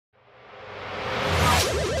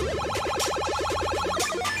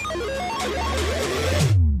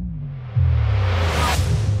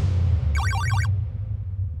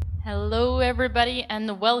everybody,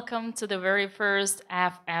 and welcome to the very first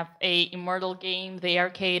FFA Immortal Game, the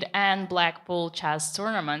Arcade and Blackpool Chess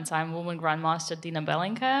Tournament. I'm Woman Grandmaster Dina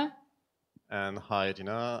Belinka. And hi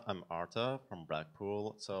Dina, I'm Arta from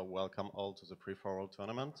Blackpool. So welcome all to the free-for-all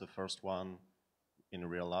tournament, the first one in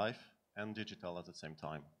real life and digital at the same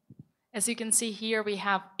time. As you can see here, we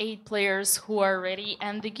have 8 players who are ready,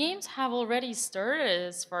 and the games have already started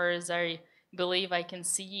as far as I believe I can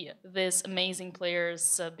see these amazing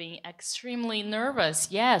players being extremely nervous.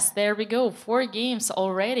 Yes, there we go, 4 games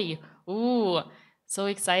already. Ooh, so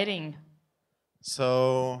exciting.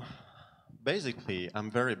 So basically,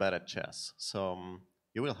 I'm very bad at chess. So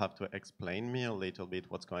you will have to explain me a little bit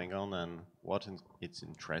what's going on and what it's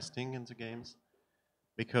interesting in the games.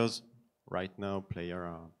 Because right now players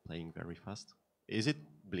are playing very fast. Is it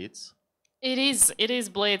Blitz? It is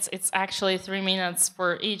Blitz. It's actually 3 minutes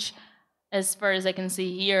for each, as far as I can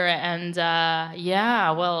see here. And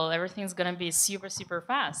yeah, well, everything's gonna be super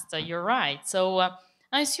fast. You're right. So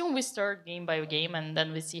I assume we start game by game and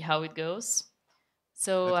then we see how it goes.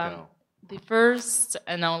 So Let's go. the first,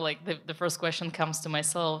 and now like the first question comes to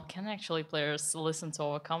myself: can actually players listen to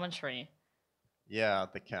our commentary? Yeah,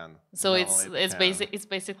 they can. So Normally they can. it's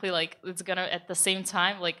basically like it's gonna at the same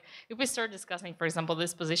time, like if we start discussing, for example,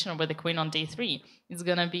 this position with the queen on d3, it's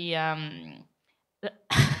gonna be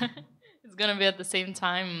it's gonna be at the same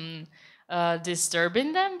time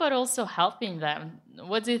disturbing them but also helping them.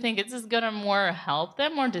 What do you think? Is this gonna more help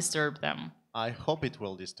them or disturb them? I hope it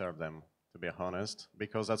will disturb them, to be honest,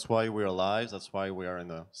 because that's why we're alive, that's why we are in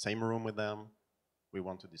the same room with them. We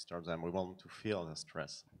want to disturb them, we want to feel the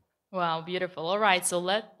stress. Wow, beautiful. All right, so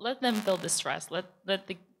let them feel the stress. Let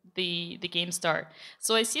the game start.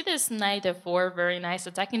 So I see this knight f4, very nice,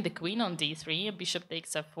 attacking the queen on d3. Bishop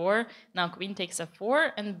takes f4. Now queen takes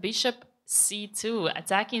f4, and bishop c2,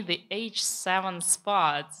 attacking the h7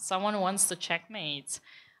 spot. Someone wants to checkmate,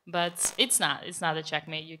 but it's not. It's not a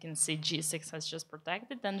checkmate. You can see g6 has just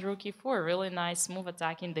protected, and rook e4, really nice move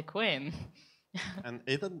attacking the queen. And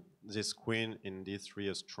isn't this queen in d3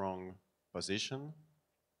 a strong position?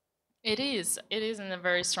 It is. It is in a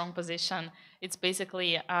very strong position. It's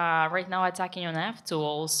basically right now attacking on f2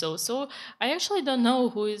 also. So I actually don't know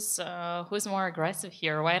who is more aggressive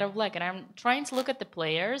here, white or black. And I'm trying to look at the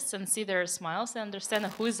players and see their smiles and understand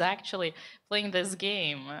who is actually playing this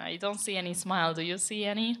game. I don't see any smile. Do you see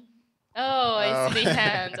any? Oh, I see the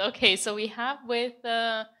hand. Okay, so we have with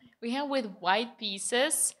white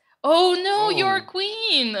pieces. Oh no, your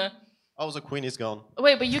queen. Oh, the queen is gone.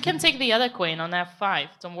 Wait, but you can take the other queen on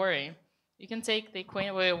f5. Don't worry. You can take the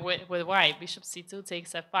queen with white. Bishop c2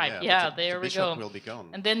 takes f5. Yeah, there we go. The bishop will be gone.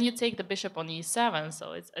 And then you take the bishop on e7,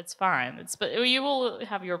 so it's fine. But you will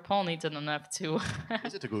have your pawn eaten on f2.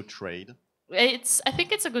 Is it a good trade? I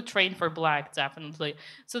think it's a good trade for black, definitely.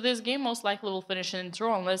 So this game most likely will finish in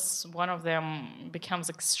draw unless one of them becomes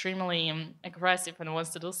extremely aggressive and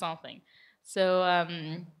wants to do something. So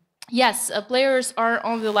yes, players are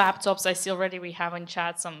on the laptops. I see already we have in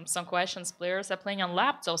chat some questions. Players are playing on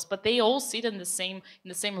laptops, but they all sit in the same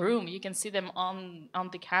room. You can see them on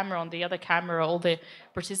the camera, on the other camera. All the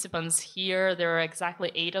participants here. There are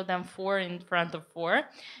exactly 8 of them, 4 in front of 4,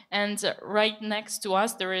 and right next to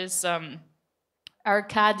us there is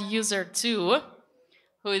Arcade user 2,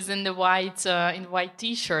 who is in the white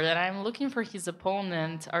t-shirt, and I'm looking for his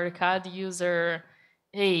opponent, Arcade user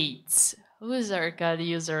 8. Who is Arcade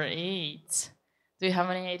user 8? Do you have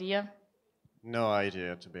any idea? No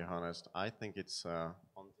idea, to be honest. I think it's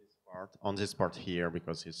on this part here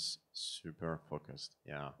because he's super focused.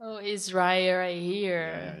 Yeah. Oh, he's right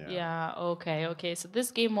here. Yeah. Okay. So this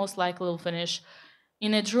game most likely will finish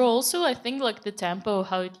in a draw. Also, I think like the tempo,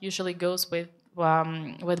 how it usually goes with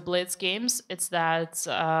blitz games, it's that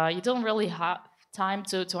you don't really have time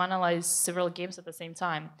to analyze several games at the same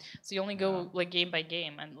time. So you only go like game by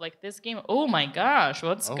game. And like this game, oh my gosh,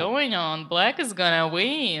 what's going on? Black is gonna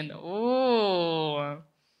win. Oh.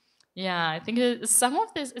 Yeah, I think some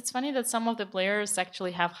of this, it's funny that some of the players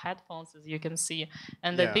actually have headphones, as you can see,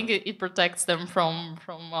 and I think it protects them from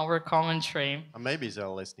our commentary. Maybe they're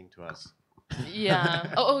listening to us.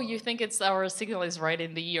 Yeah. Oh, you think it's our signal is right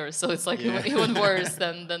in the ear, so it's like even worse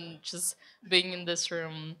than just being in this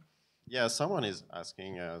room. Yeah, someone is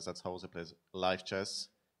asking, that's how they play live chess.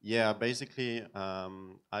 Yeah, basically,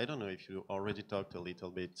 I don't know if you already talked a little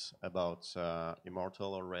bit about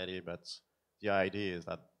Immortal already, but the idea is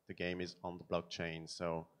that the game is on the blockchain.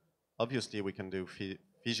 So obviously we can do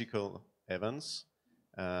physical events,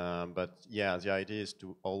 but yeah, the idea is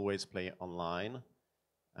to always play online.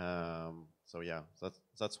 So yeah,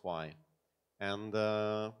 that's why. And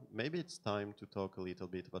maybe it's time to talk a little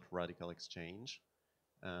bit about radical exchange.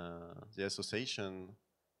 the association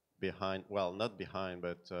behind, well, not behind,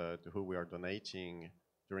 but to who we are donating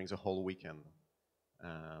during the whole weekend.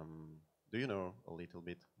 Do you know a little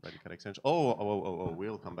bit Radical Exchange? Oh,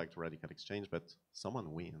 we'll come back to Radical Exchange, but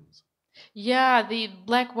someone wins. Yeah, the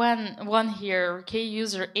black one here, K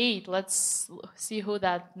user 8. Let's see who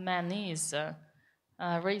that man is.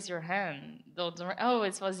 Raise your hand. Oh,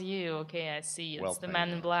 it was you. Okay, I see. It's the man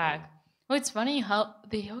in black. Oh, it's funny how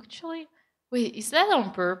they actually. Wait, is that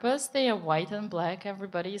on purpose? They are white and black.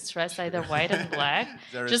 Everybody is dressed either white and black.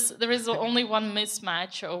 Just there is only one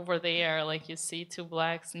mismatch over there. Like you see two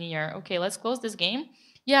blacks near. Okay, let's close this game.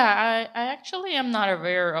 Yeah, I actually am not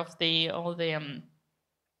aware of all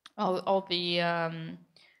the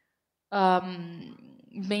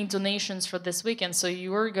main donations for this weekend. So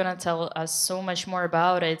you are gonna tell us so much more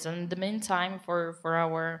about it. And in the meantime, for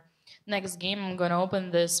our next game, I'm gonna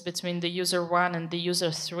open this between the user 1 and the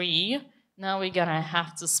user 3. Now we're gonna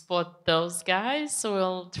have to spot those guys. So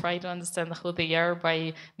we'll try to understand who they are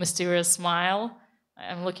by mysterious smile.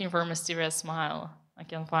 I'm looking for a mysterious smile. I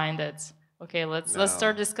can find it. Okay, let's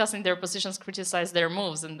start discussing their positions, criticize their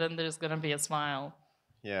moves, and then there's gonna be a smile.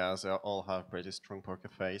 Yeah, they all have pretty strong poker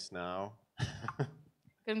face now.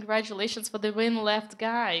 Congratulations for the win, left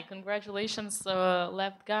guy. Congratulations,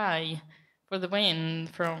 left guy, for the win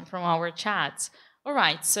from our chat. All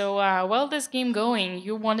right, so while this game going,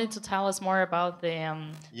 you wanted to tell us more about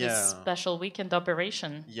this special weekend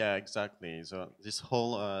operation. Yeah, exactly. So this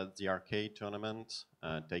whole the arcade tournament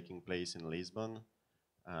taking place in Lisbon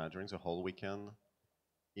during the whole weekend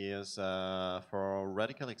is for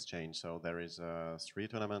Radical Exchange. So there is 3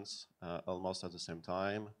 tournaments almost at the same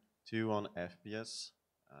time, 2 on FPS,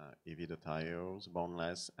 EV.io's,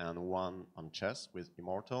 Boneless, and 1 on chess with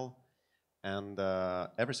Immortal. And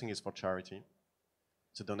everything is for charity.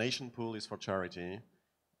 The donation pool is for charity.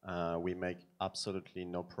 We make absolutely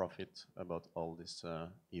no profit about all this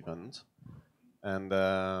event. And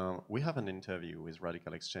we have an interview with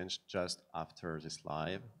Radical Exchange just after this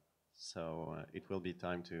live. So it will be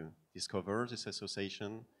time to discover this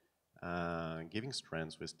association, giving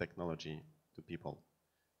strength with technology to people.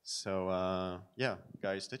 So yeah,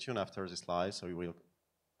 guys, stay tuned after this live so you will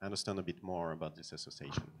understand a bit more about this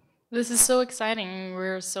association. This is so exciting.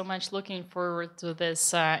 We're so much looking forward to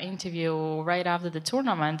this interview right after the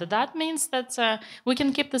tournament. That means that we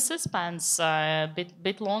can keep the suspense a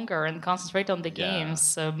bit longer and concentrate on the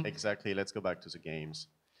games. Exactly. Let's go back to the games.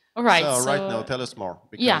 All right. So right now, tell us more.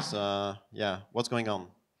 Because, yeah, what's going on?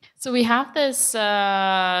 So we have this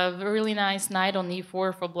really nice knight on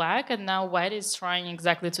e4 for black, and now white is trying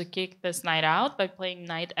exactly to kick this knight out by playing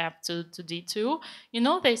knight f2 to d2. You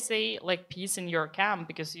know, they say like peace in your camp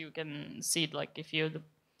because you can see it, like if you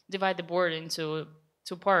divide the board into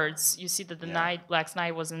 2 parts, you see that the black's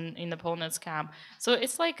knight was in opponent's camp. So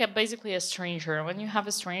it's like basically a stranger. When you have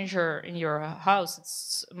a stranger in your house,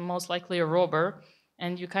 it's most likely a robber.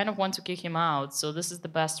 And you kind of want to kick him out. So this is the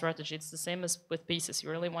best strategy. It's the same as with pieces. You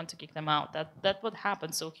really want to kick them out. That would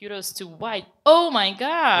happen. So kudos to white. Oh my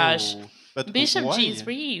gosh! But Bishop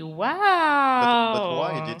g3. Wow! But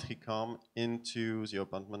why did he come into the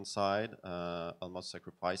opponent's side, almost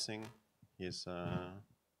sacrificing his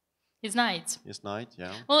knight. His knight,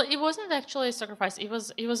 yeah. Well, it wasn't actually a sacrifice. It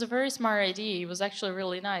was a very smart idea. It was actually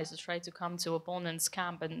really nice to try to come to opponent's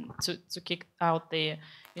camp and to kick out the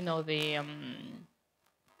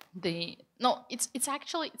it's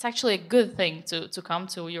actually a good thing to come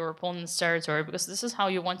to your opponent's territory because this is how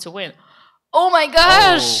you want to win. Oh my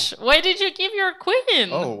gosh! Oh. Why did you give your queen?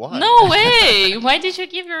 Oh, why? No way! Why did you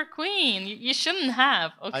give your queen? You shouldn't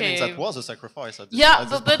have. Okay. I mean, that was a sacrifice. At this, yeah,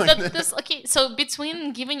 but this okay. So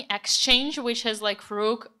between giving exchange, which has like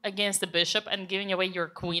rook against the bishop, and giving away your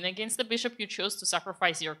queen against the bishop, you chose to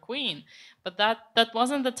sacrifice your queen. But that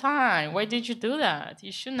wasn't the time. Why did you do that?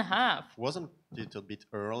 You shouldn't have. Wasn't it a bit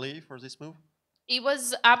early for this move? It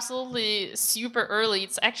was absolutely super early.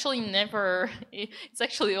 It's actually never. It's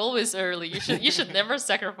actually always early. You should never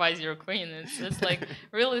sacrifice your queen. It's like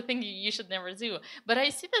really thing you should never do. But I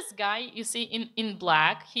see this guy. You see in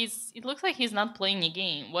black. It looks like he's not playing a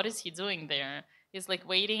game. What is he doing there? He's like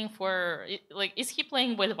waiting for like. Is he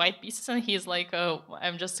playing with white pieces and he's like, oh,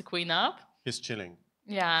 I'm just a queen up? He's chilling.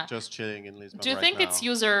 Yeah. Just chilling in Lisbon. Do you think it's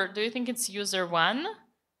user? Do you think it's user 1?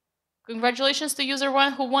 Congratulations to user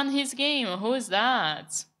 1 who won his game. Who is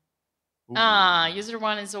that? Ooh. User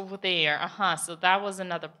 1 is over there. So that was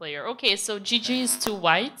another player. Okay, so GG is to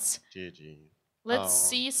whites. GG. Let's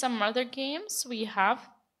see some other games we have.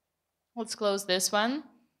 Let's close this one.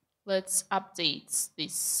 Let's update the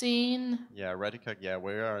scene. Yeah, Radical. Yeah,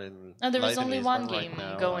 we are in. There is only one game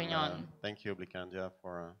right going on. Thank you, Blikandia,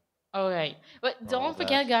 for Okay, but for all don't of that.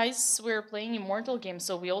 forget, guys, we're playing Immortal games,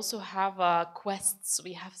 so we also have quests.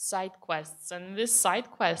 We have side quests, and these side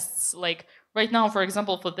quests, like right now, for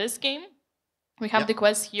example, for this game, we have Yeah. the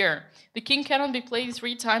quest here. The king cannot be played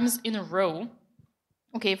 3 times in a row.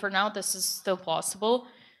 Okay, for now, this is still possible.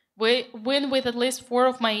 We win with at least 4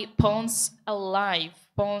 of my pawns alive.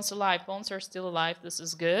 Pawns alive. Pawns are still alive. This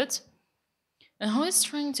is good. And who is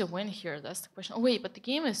trying to win here? That's the question. Oh, wait, but the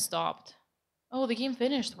game is stopped. Oh, the game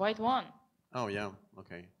finished. White won. Oh yeah.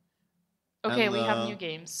 Okay. Okay, And we have new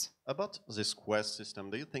games. about this quest system,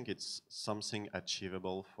 do you think it's something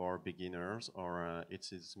achievable for beginners, or it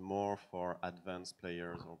is more for advanced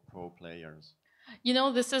players or pro players? You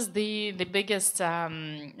know, this is the biggest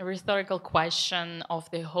rhetorical question of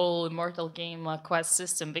the whole Immortal game quest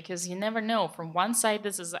system, because you never know. From one side,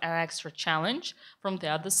 this is an extra challenge. From the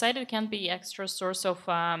other side, it can be extra source of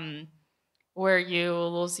where you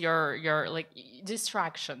lose your like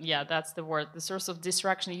distraction. Yeah, that's the word. The source of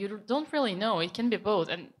distraction. You don't really know. It can be both.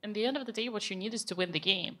 And at the end of the day, what you need is to win the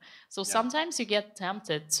game. So Yeah. sometimes you get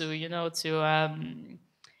tempted to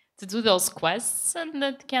to do those quests, and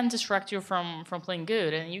that can distract you from playing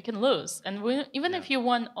good, and you can lose. And even Yeah. if you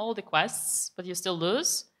won all the quests but you still lose,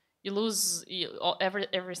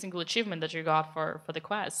 every single achievement that you got for the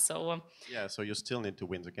quest. So Yeah. So you still need to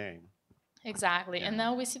win the game. exactly. Yeah. And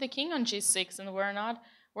now we see the king on g6, and we're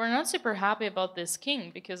not super happy about this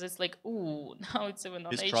king, because it's like, ooh, now it's even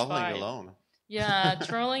on He's traveling h5. alone. Yeah,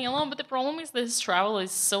 traveling alone. But the problem is this travel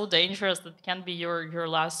is so dangerous that it can be your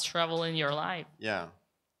last travel in your life. Yeah.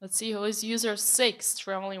 Let's see who is user 6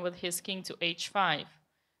 traveling with his king to h5.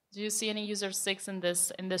 Do you see any user 6 in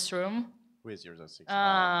this room? Who is user 6?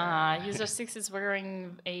 Ah, Okay. user 6 is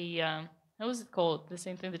wearing a how is it called? The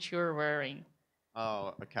same thing that you're wearing.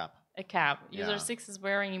 Oh, a cap. A cap. User Yeah. 6 is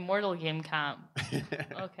wearing Immortal game cap.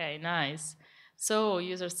 Okay, nice. So,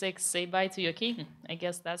 user 6, say bye to your king. I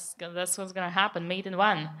guess that's what's gonna happen. Mate in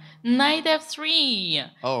 1. Knight f3.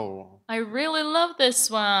 Oh. I really love this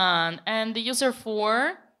one. And the user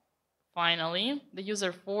 4, finally, the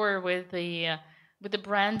user 4 with the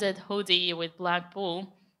branded hoodie with black bull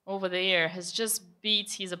over there has just beat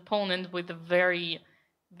his opponent with a very,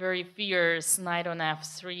 very fierce knight on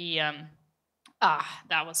f3.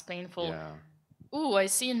 That was painful. Yeah. Ooh, I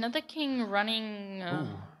see another king running Ooh.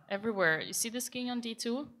 everywhere. You see this king on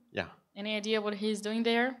d2? Yeah. Any idea what he's doing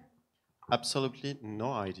there? Absolutely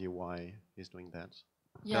no idea why he's doing that.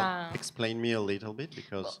 Well, Yeah. explain me a little bit,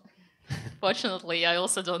 because Fortunately, I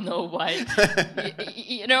also don't know why.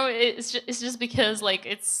 It's just because like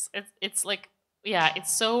it's like, yeah,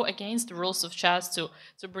 it's so against the rules of chess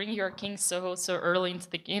to bring your king so early into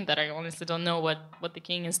the game that I honestly don't know what the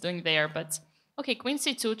king is doing there. But okay, queen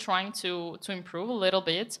c2 trying to improve a little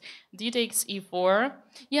bit. D takes e4.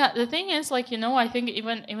 Yeah, the thing is, like, I think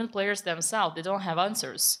even players themselves, they don't have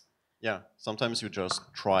answers. yeah, sometimes you just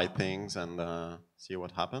try things and see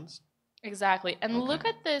what happens. Exactly. And Okay.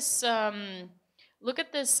 look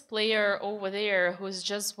at this player over there who's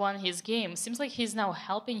just won his game. Seems like he's now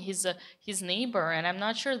helping his neighbor, and I'm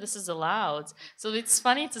not sure this is allowed. So it's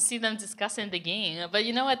funny to see them discussing the game. But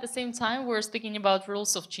at the same time, we're speaking about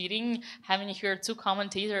rules of cheating, having here two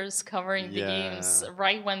commentators covering the games Yeah.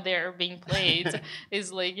 right when they're being played is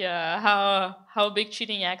like, yeah, how big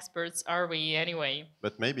cheating experts are we anyway?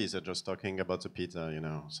 But maybe they're just talking about the pizza,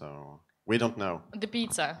 so we don't know. The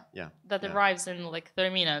pizza Yeah. that Yeah. arrives in like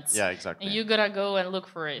 30 minutes. Yeah, exactly. And you gotta go and look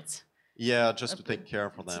for it. Yeah, just to take care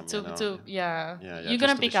for them, Yeah. Yeah, You're just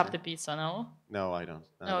gonna to be pick up sure. the pizza, no? No, I don't.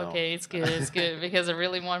 Okay, it's good. It's good because I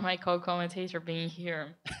really want my co-commentator being here.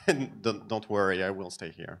 Don't worry, I will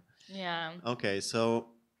stay here. Yeah. Okay, so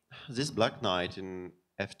this Black Knight in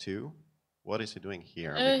f2, what is he doing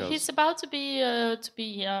here? He's about to be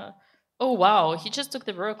oh wow, he just took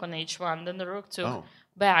the rook on h1, then the rook took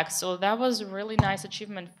back. So that was a really nice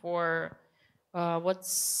achievement for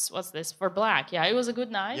what's this for black. Yeah, it was a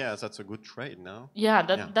good knight. Yeah, that's a good trade, no? Yeah,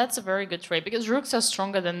 that's a very good trade because rooks are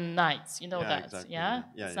stronger than knights. You know Yeah, that. exactly. Yeah,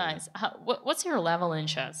 Yeah, it's yeah, nice. What's your level in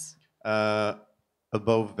chess?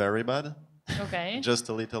 Above very bad. Okay. Just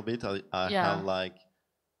a little bit. I Yeah. have like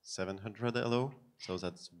 700 elo, so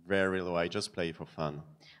that's very low. I just play for fun.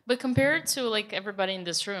 But compared to like everybody in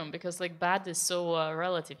this room, because like bad is so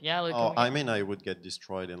relative. Yeah. Like, Oh, I mean, I would get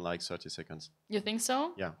destroyed in like 30 seconds. You think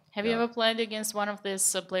so? Yeah. Have you ever played against one of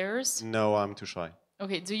these players? No, I'm too shy.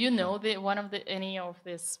 Okay. Do you know any of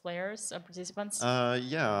these players participants?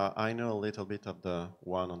 Yeah, I know a little bit of the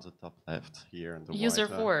one on the top left here in the User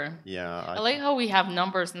white, 4. Yeah. I like how we have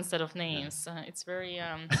numbers instead of names. It's very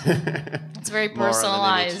it's very More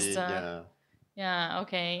personalized. anonymity, yeah. Yeah.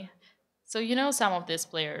 Okay. So you know some of these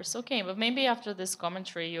players. Okay, but maybe after this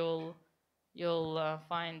commentary, you'll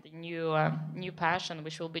find a new passion,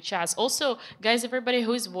 which will be chess. Also, guys, everybody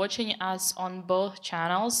who is watching us on both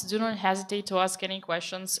channels, do not hesitate to ask any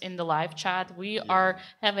questions in the live chat. We Yeah. are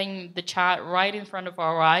having the chat right in front of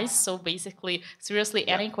our eyes. So basically, seriously,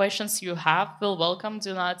 Yeah. any questions you have, feel welcome.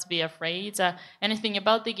 Do not be afraid. Anything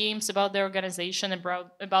about the games, about the organization,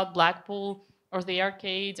 about Blackpool or the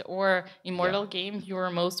arcade or Immortal Game, you are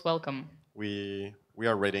most welcome. We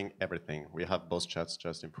are reading everything. We have both chats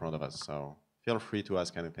just in front of us, so feel free to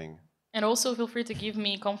ask anything. And also feel free to give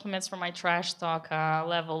me compliments for my trash talk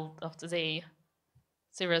level of today.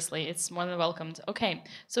 Seriously, it's more than welcomed. Okay,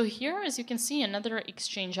 so here, as you can see, another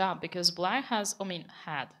exchange up because Black has,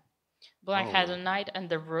 Black had a knight and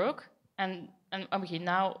the rook, and okay,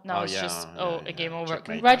 now Oh it's just yeah, a game yeah. over.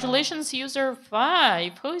 Checkmate. Congratulations, user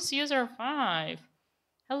 5. Who's user 5?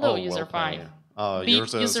 Hello, Oh, user well 5. played. You're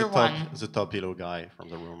Beat user 1. the top elo guy from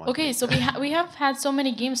the room. I Okay, think. so we have had so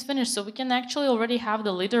many games finished, so we can actually already have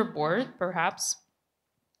the leaderboard, perhaps.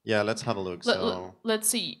 Yeah, let's have a look. So Let's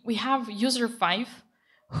see. We have user 5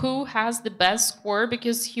 who has the best score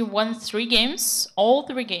because he won 3 games, all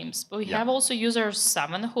 3 games. But we yeah. have also user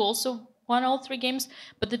 7 who also won all 3 games.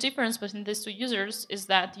 But the difference between these two users is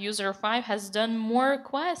that user 5 has done more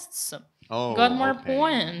quests, got more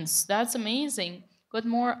points. That's amazing. Got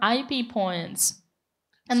more IP points.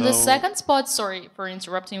 And the second spot, sorry for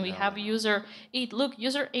interrupting, we have user 8. Look,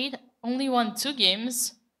 user 8 only won 2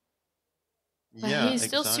 games. But yeah, he's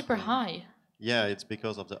still super high. Yeah, it's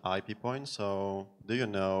because of the IP points. So, do you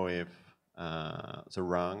know if the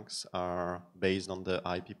ranks are based on the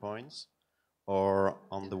IP points or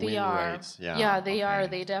on the win rates? Yeah, they are.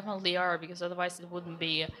 They definitely are because otherwise it wouldn't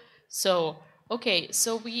be. So okay,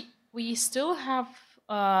 so we still have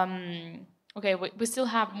we still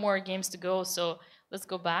have more games to go. So let's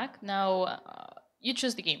go back now. You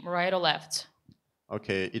choose the game, right or left?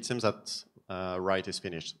 Okay, it seems that right is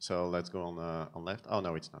finished. So let's go on left. Oh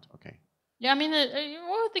no, it's not. Okay. Yeah, I mean,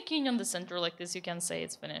 with the king on the center like this, you can say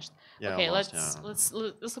it's finished. Yeah, okay, almost, let's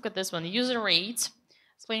look at this one. User 8 is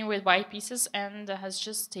playing with white pieces and has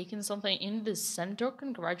just taken something in the center.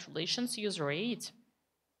 Congratulations, user 8.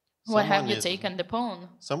 What have you taken the pawn?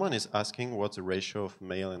 Someone is asking what's the ratio of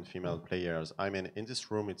male and female players. I mean, in this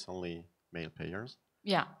room, it's only male players.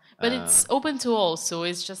 Yeah, but it's open to all, so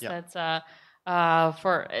it's just that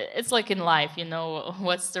for it's like in life, you know,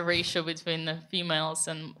 what's the ratio between the females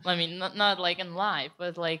and I mean not like in life,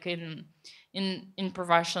 but like in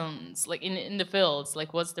professions, like in the fields,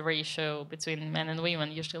 like what's the ratio between men and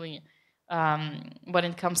women? Usually, when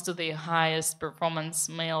it comes to the highest performance,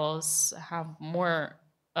 males have more.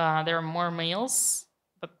 There are more males,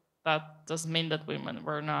 but that doesn't mean that women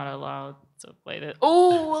were not allowed to play that.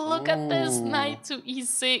 Oh, look at this knight to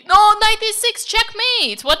e6. No, knight e6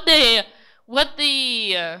 checkmate. What did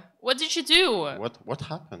you do? What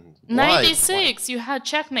happened? Knight e6. You had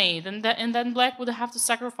checkmate, and then black would have to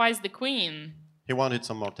sacrifice the queen. He wanted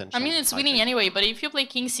some more tension. I mean, it's winning anyway. But if you play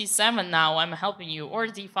king c7 now, I'm helping you, or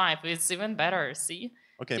d5, it's even better. See?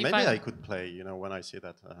 Okay, d5. maybe I could play. You know, when I see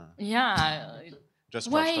that. Yeah. Just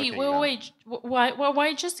wait.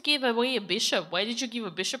 Why just give away a bishop? Why did you give a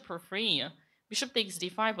bishop for free? Bishop takes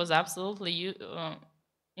d5 was absolutely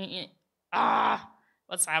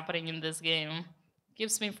what's happening in this game?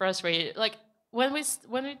 Gives me frustrated. Like when we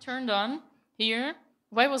turned on here,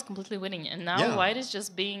 white was completely winning, and now white is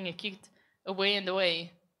just being kicked away and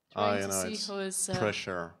away. Trying to see who is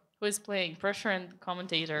pressure. Who is playing pressure and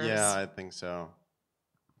commentators. Yeah, I think so.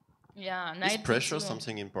 Yeah, is pressure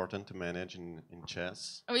something important to manage in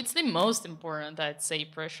chess? Oh, it's the most important, I'd say.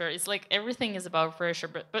 Pressure. It's like everything is about pressure,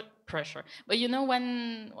 but pressure. But you know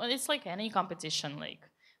when it's like any competition, like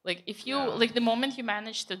if you like the moment you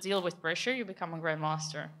manage to deal with pressure, you become a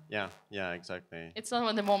grandmaster. Yeah, exactly. It's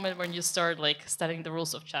not the moment when you start like studying the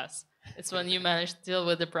rules of chess. It's when you manage to deal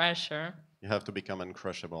with the pressure. You have to become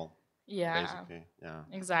uncrushable. Yeah, basically. Yeah,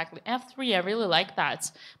 exactly. F3, I really like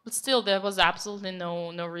that, but still, there was absolutely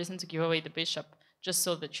no reason to give away the bishop. Just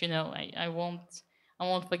so that you know, I won't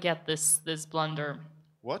forget this blunder.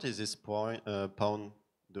 What is this pawn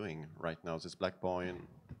doing right now? This black pawn,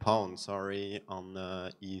 sorry, on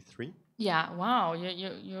e3. Yeah, wow,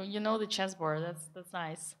 you know the chessboard. That's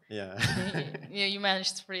nice. Yeah. You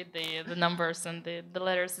managed to read the numbers and the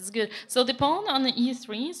letters. It's good. So the pawn on the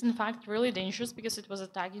e3 is in fact really dangerous because it was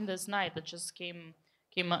attacking this knight that just came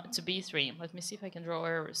up to b3. Let me see if I can draw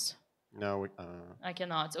arrows. No, I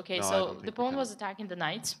cannot. Okay, no, so the pawn was attacking the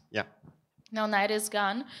knight. Yeah. Now knight is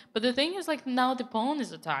gone, but the thing is like now the pawn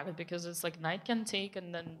is attacked because it's like knight can take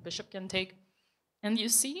and then bishop can take. And you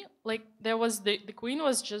see, like, there was the queen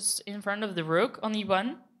was just in front of the rook on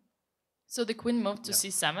e1. So the queen moved to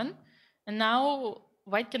c7. And now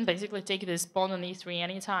white can basically take this pawn on e3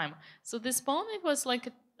 anytime. So this pawn, it was like,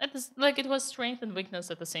 it was strength and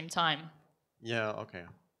weakness at the same time. Yeah, okay.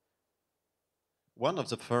 One of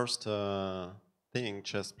the first thing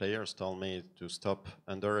chess players told me to stop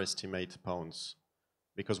underestimate pawns.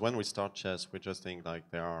 Because when we start chess, we just think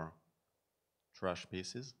like there are trash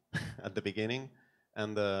pieces at the beginning.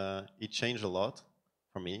 And it changed a lot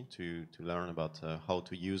for me to learn about how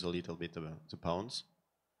to use a little bit the pawns.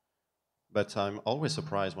 But I'm always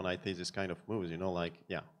surprised when I see this kind of moves, you know, like,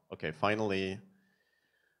 yeah, okay, finally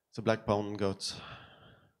the black pawn got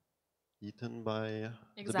eaten by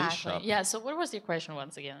the bishop. Yeah, so what was your question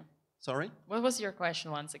once again? Sorry? What was your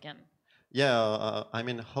question once again? Yeah, I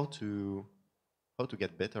mean, how to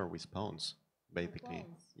get better with pawns, basically.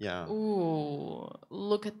 Yeah. Ooh,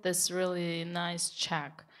 look at this really nice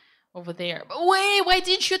check over there. But wait, why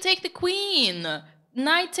didn't you take the queen?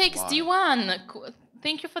 Knight takes Why? d1.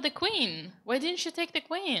 Thank you for the queen. Why didn't you take the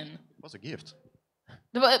queen? It was a gift.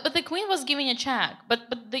 But the queen was giving a check. But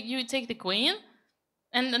you take the queen,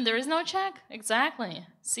 and there is no check. Exactly.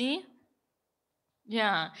 See?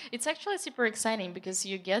 Yeah, it's actually super exciting because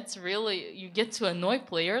you get to annoy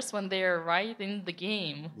players when they are right in the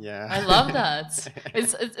game. Yeah. I love that.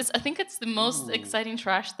 I think it's the most exciting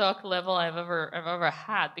trash talk level I've ever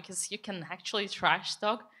had, because you can actually trash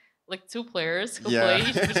talk like two players who play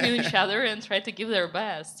between each other and try to give their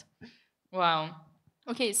best. Wow.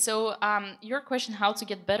 Okay, so your question, how to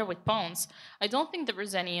get better with pawns, I don't think there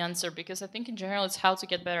is any answer, because I think in general it's how to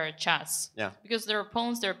get better at chess. Yeah. Because there are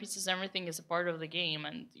pawns, there are pieces, everything is a part of the game,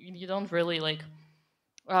 and you don't really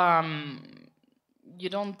you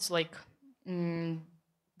don't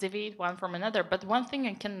deviate one from another. But one thing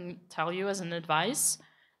I can tell you as an advice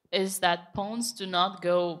is that pawns do not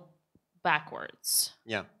go backwards.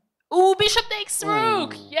 Yeah. Ooh, bishop takes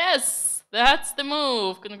rook! Yes! That's the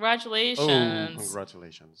move. Congratulations. Oh,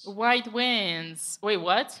 congratulations. White wins. Wait,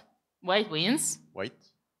 what? White wins? Wait.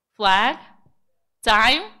 Flag?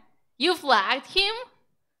 Time? You flagged him?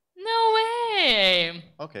 No way.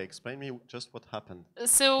 Okay, explain me just what happened.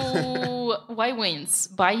 So, white wins.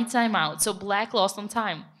 Buy timeout. So, black lost on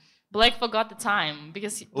time. Black forgot the time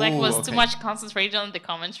because black was too much concentrated on the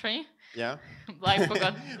commentary. Yeah. Black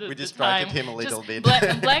forgot the We distracted time. him a little bit.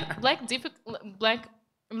 Black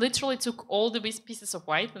literally took all the pieces of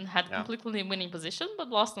white and had completely winning position, but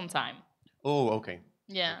lost on time. Oh, okay.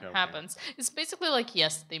 Yeah, okay. Happens. It's basically like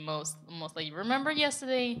yesterday, mostly. Remember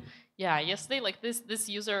yesterday? Yeah, yesterday, like this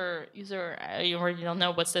user, I already don't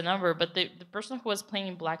know what's the number, but the person who was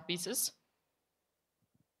playing black pieces.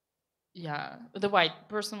 Yeah, the white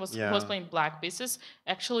person who was playing black pieces.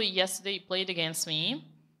 Actually, yesterday played against me.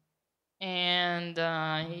 And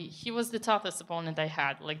he was the toughest opponent I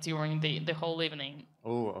had, like, during the whole evening.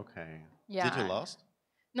 Oh, okay. Yeah. Did you lost?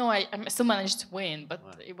 No, I still managed to win, but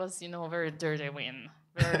it was, a very dirty win.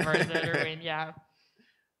 Very, very dirty win, yeah.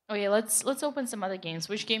 Okay, let's open some other games.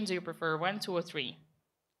 Which game do you prefer, 1, 2, or 3?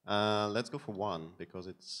 Let's go for 1, because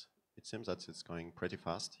it seems that it's going pretty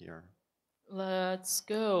fast here. Let's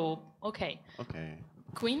go. Okay. Okay.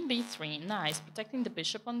 Queen b3, nice. Protecting the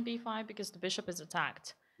bishop on b5 because the bishop is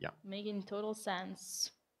attacked. Yeah. Making total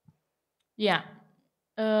sense. Yeah.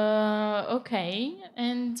 Okay.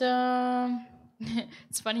 And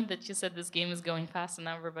it's funny that you said this game is going fast and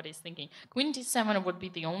now everybody's thinking Queen d7 would be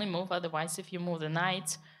the only move. Otherwise, if you move the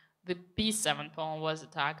knight, the b7 pawn was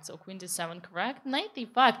attacked. So Queen d7 correct. Knight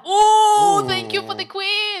d5. Oh, thank you for the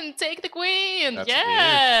queen. Take the queen. That's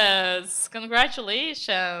yes.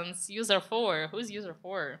 Congratulations. User 4. Who's user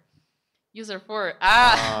 4? User 4.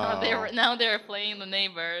 Ah, now they're playing the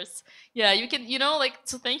neighbors. Yeah, you can, like,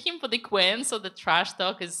 to thank him for the queen, so the trash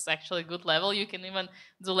talk is actually a good level. You can even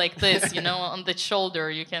do like this, on the shoulder.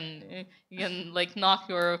 You can like knock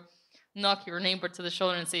your neighbor to the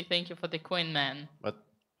shoulder and say thank you for the queen, man. But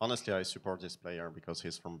honestly, I support this player because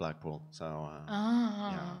he's from Blackpool. So.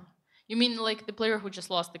 Yeah. You mean like the player who just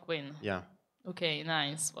lost the queen? Yeah. Okay,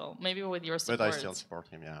 nice. Well, maybe with your support. But I still support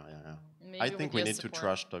him, yeah. I think we need to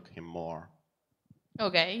trash talk him more.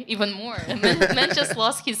 Okay, even more. Man just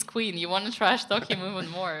lost his queen. You want to trash talk him even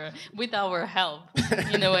more with our help,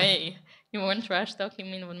 in a way. You want to trash talk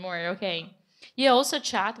him even more. Okay. Yeah. Also,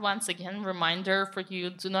 chat once again. Reminder for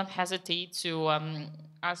you: do not hesitate to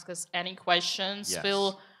ask us any questions. Yes,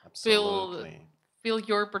 feel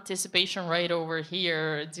your participation right over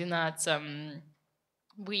here. Do not.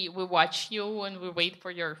 We watch you and we wait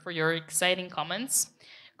for your exciting comments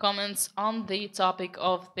on the topic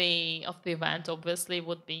of the event. Obviously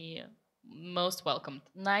would be most welcomed.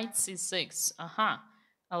 Knight c6.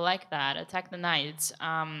 I like that. Attack the knight.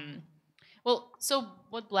 Well, so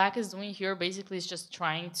what black is doing here basically is just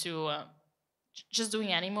trying to just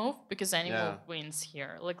doing any move, because any move wins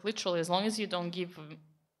here. Like literally, as long as you don't give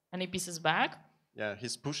any pieces back. Yeah,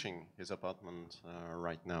 he's pushing his opponent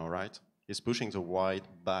right now, right? He's pushing the white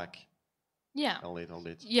back. Yeah, a little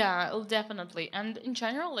bit. Yeah, definitely. And in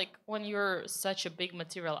general, like when you're such a big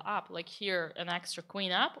material up, like here an extra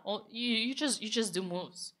queen up, you just do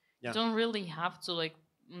moves. Yeah. You don't really have to like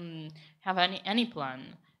have any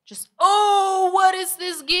plan. Just what is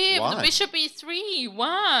this give? Why? The bishop e3.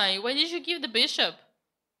 Why? Why did you give the bishop?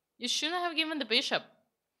 You shouldn't have given the bishop.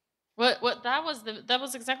 What that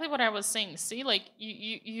was exactly what I was saying. See, like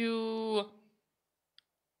you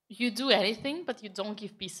do anything, but you don't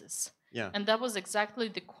give pieces. Yeah. And that was exactly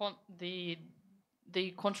the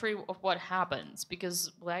contrary of what happens, because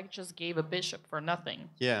black just gave a bishop for nothing.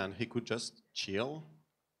 Yeah, and he could just chill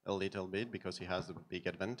a little bit because he has a big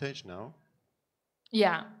advantage now.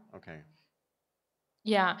 Yeah. Okay.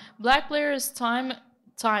 Yeah. Black player's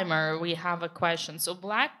timer, we have a question. So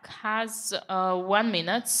black has 1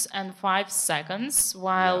 minute and 5 seconds,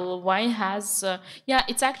 while white has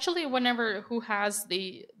it's actually whenever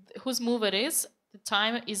whose move it is, the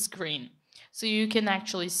time is green. So you can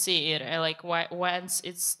actually see it, like once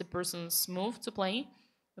it's the person's move to play,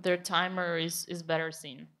 their timer is better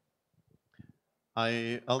seen.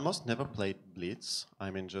 I almost never played Blitz.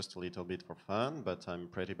 I mean, just a little bit for fun, but I'm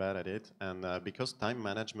pretty bad at it. And because time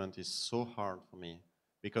management is so hard for me,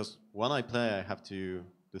 because when I play, I have to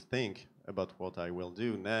think about what I will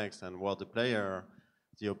do next and what the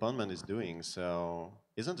opponent is doing. So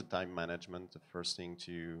isn't the time management the first thing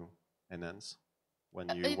to enhance when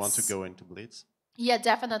you want to go into Blitz? Yeah,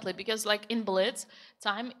 definitely, because like in Blitz,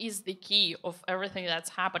 time is the key of everything that's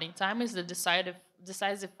happening. Time is the decisive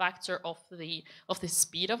factor of the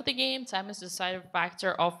speed of the game. Time is the decisive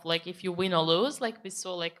factor of like if you win or lose. Like we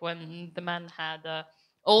saw, like when the man had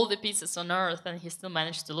all the pieces on Earth and he still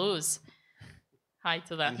managed to lose. Hi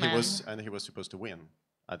to that man. He was supposed to win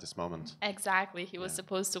at this moment. Exactly, he was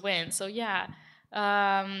supposed to win. So yeah.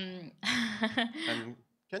 And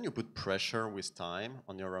can you put pressure with time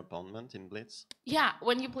on your opponent in Blitz? Yeah,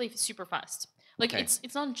 when you play super fast. Like it's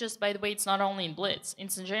not just, by the way, it's not only in Blitz.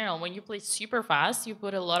 It's in general. When you play super fast, you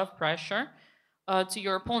put a lot of pressure to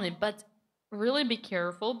your opponent. But really be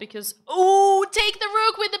careful, because take the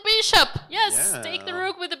rook with the bishop. Yes, take the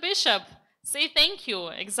rook with the bishop. Say thank you.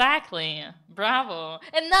 Exactly. Bravo.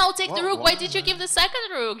 And now take the rook. Why did you give the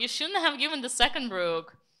second rook? You shouldn't have given the second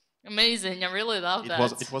rook. Amazing, I really love that.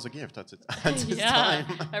 It was a gift at this time.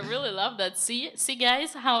 I really love that. See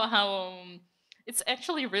guys, how it's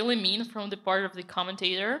actually really mean from the part of the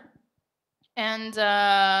commentator. And but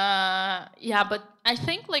I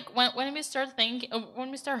think like when we start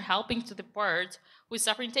helping to the part who's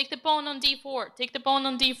suffering, take the pawn on d4, take the pawn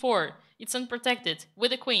on d4. It's unprotected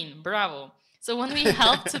with the queen. Bravo. So when we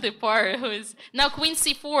help to the part who is now queen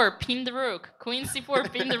c4, pin the rook. Queen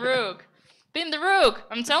c4, pin the rook. Pin the rook!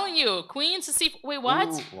 I'm telling you, queen to c4. Wait, what?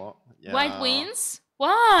 Ooh, yeah. White wins?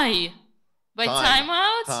 Why? By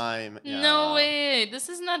timeout? Time. Yeah. No way. This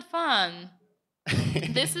is not fun.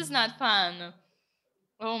 This is not fun.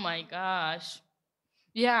 Oh my gosh.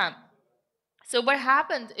 Yeah. So what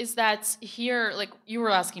happened is that here, like you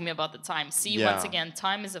were asking me about the time. See, once again,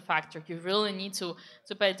 time is a factor. You really need to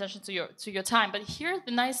pay attention to your time. But here,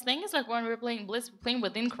 the nice thing is like when we're playing Blitz, we're playing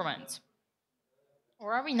with increment.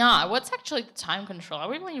 Or are we not? What's actually the time control? Are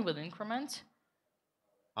we playing with increment?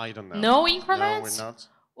 I don't know. No increment? No, we're not.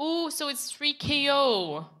 Oh, so it's 3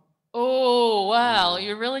 KO. Oh, well,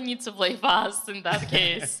 you really need to play fast in that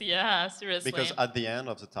case. Yeah, seriously. Because at the end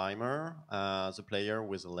of the timer, the player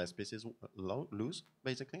with the less pieces lose,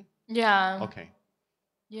 basically? Yeah. Okay.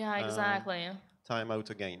 Yeah, exactly. Time out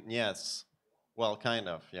again. Yes. Well, kind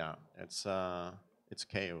of, yeah. It's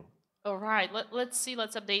KO. All right, let's see.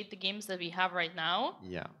 Let's update the games that we have right now.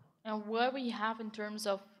 Yeah. And what we have in terms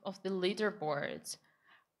of the leaderboards.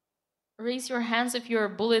 Raise your hands if you're a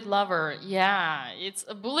bullet lover. Yeah, it's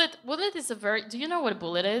a bullet. Bullet is a very... Do you know what a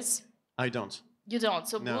bullet is? I don't. You don't.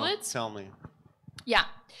 So no, bullet... Tell me. Yeah.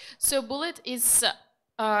 So bullet is...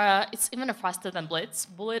 it's even faster than blitz.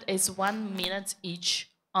 Bullet is 1 minute each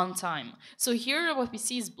on time. So here what we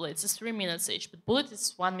see is blitz is 3 minutes each, but bullet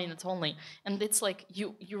is 1 minute only, and it's like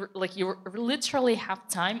you literally have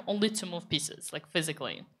time only to move pieces, like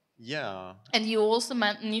physically. Yeah. And you also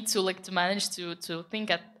need to manage to think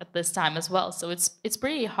at this time as well. So it's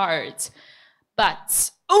pretty hard.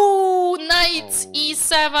 But knight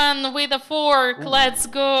e7 with a fork. Ooh. Let's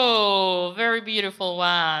go. Very beautiful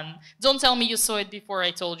one. Don't tell me you saw it before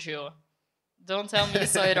I told you. Don't tell me you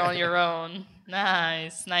saw it on your own.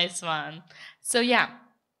 Nice, nice one. So yeah,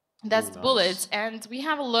 Oh, that's the bullets, nice. and we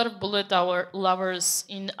have a lot of bullet lovers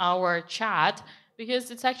in our chat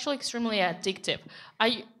because it's actually extremely addictive.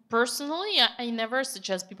 I personally, I never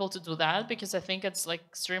suggest people to do that because I think it's like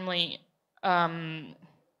extremely, um,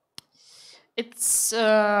 it's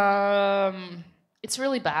um, it's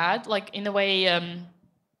really bad. Like in a way,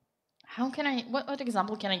 how can I? What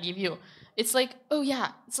example can I give you? It's like, oh yeah,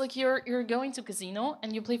 it's like you're going to casino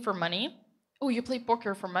and you play for money. Oh, you play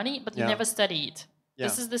poker for money, but you Yeah. never study it. Yeah.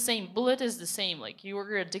 This is the same. Bullet is the same. Like you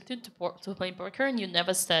are addicted to to play poker and you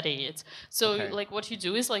never study it. So Okay. like what you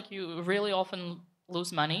do is like you really often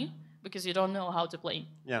lose money because you don't know how to play.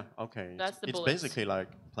 Yeah. Okay. That's the It's bullets. basically like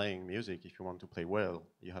playing music. If you want to play well,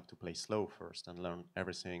 you have to play slow first and learn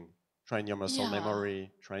everything. Train your muscle Yeah.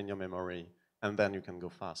 memory. Train your memory, and then you can go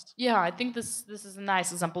fast. Yeah, I think this is a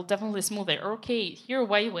nice example. Definitely smoother. Okay, here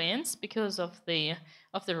white wins because of the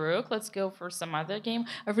rook. Let's go for some other game.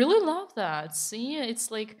 I really love that. See, it's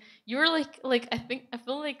like you're like I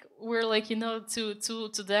feel like we're like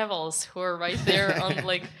two devils who are right there on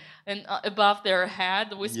like and above their head,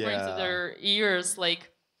 whispering to Yeah. their ears like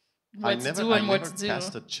what to do I and what never to do.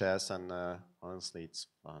 casted chess, and honestly, it's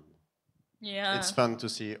fun. Yeah. It's fun to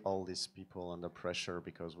see all these people under pressure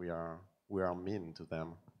because we are mean to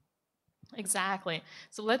them. Exactly.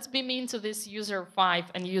 So let's be mean to this user 5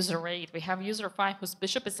 and user 8. We have user 5 whose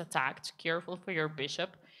bishop is attacked. Careful for your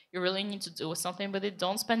bishop. You really need to do something with it.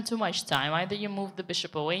 Don't spend too much time. Either you move the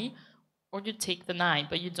bishop away or you take the knight,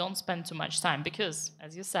 but you don't spend too much time because,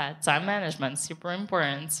 as you said, time management is super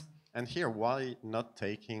important. And here, why not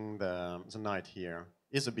taking the knight here?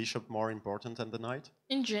 Is the bishop more important than the knight?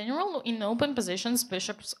 In general, in open positions,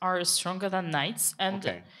 bishops are stronger than knights. And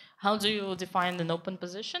Okay. how do you define an open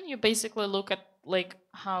position? You basically look at like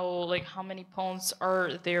how many pawns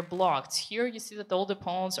are there blocked. Here you see that all the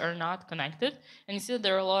pawns are not connected, and you see that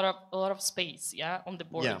there are a lot of space, yeah, on the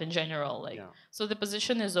board Yeah. in general. Like Yeah. so, the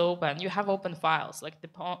position is open. You have open files. Like the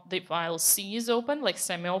file C is open, like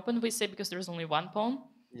semi-open. We say because there is only one pawn.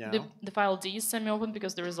 Yeah. The file D is semi-open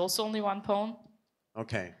because there is also only one pawn.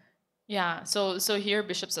 Okay. Yeah, so here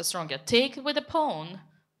bishops are stronger. Take with the pawn.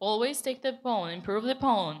 Always take the pawn. Improve the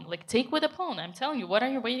pawn. Like take with the pawn. I'm telling you, what are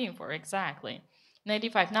you waiting for? Exactly.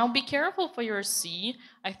 95. Now be careful for your C.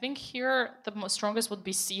 I think here the strongest would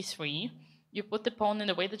be C3. You put the pawn in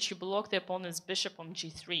the way that you block the opponent's bishop on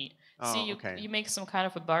G3. See, Oh, okay. you make some kind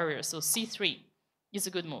of a barrier. So C3 is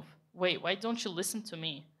a good move. Wait, why don't you listen to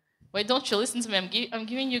me? Why don't you listen to me? I'm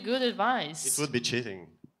giving you good advice. It would be cheating.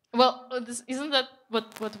 Well, isn't that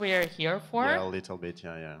what we are here for? Yeah, a little bit.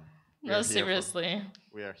 Yeah, yeah. No, seriously.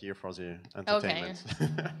 We are here for the entertainment.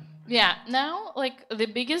 Okay. Yeah. Now, like the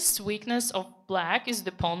biggest weakness of black is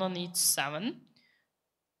the pawn on h7.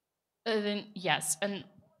 Then yes, and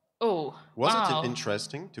oh, Was wow. it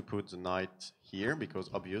interesting to put the knight here? Because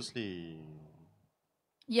obviously,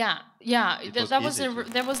 Yeah, yeah. It That was was easy to-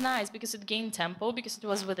 that was nice because it gained tempo because it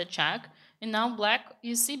was with a check. And now black,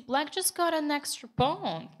 you see, black just got an extra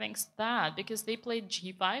pawn thanks to that because they played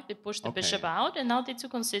g5, they pushed the bishop Okay. out, and now they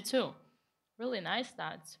took on c2. Really nice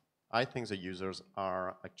stats. I think the users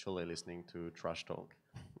are actually listening to trash talk.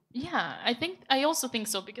 Yeah, I also think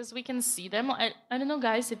so because we can see them. I don't know,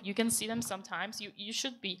 guys, if you can see them sometimes. You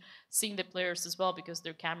should be seeing the players as well because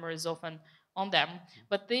their camera is often on them.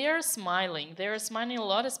 But they are smiling. They are smiling a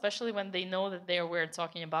lot, especially when they know that we're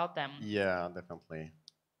talking about them. Yeah, definitely.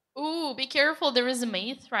 Ooh, be careful! There is a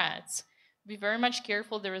mate threat. Be very much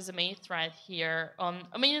careful. There is a mate threat here.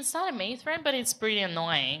 I mean, it's not a mate threat, but it's pretty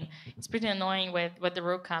annoying. It's pretty annoying with the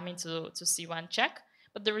rook coming to c1 check.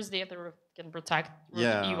 But there is the other rook can protect rook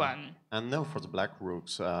Yeah. e1. And now for the black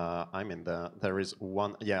rooks, I mean, there is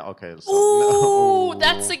one. Yeah, okay. So, Ooh, no.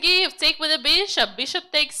 that's a gift. Take with a bishop. Bishop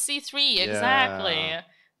takes c3. Exactly. Yeah.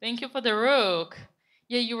 Thank you for the rook.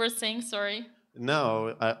 Yeah, you were saying, sorry.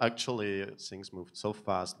 No, actually, things moved so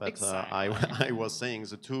fast, but Exactly. I was saying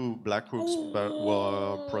the two black rooks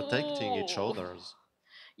were protecting each Ooh. other's.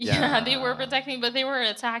 Yeah, they were Yeah. protecting, but they were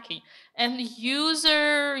attacking. And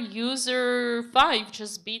user 5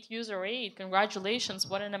 just beat user 8. Congratulations!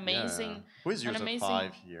 What an amazing, Yeah. Who is an user amazing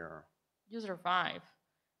 5 here? user 5.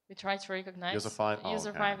 We try to recognize User 5? Oh, user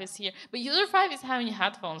okay. 5 is here, but user 5 is having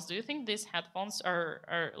headphones. Do you think these headphones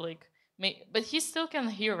are like? But he still can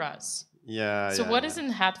hear us. Yeah. So yeah, what yeah. is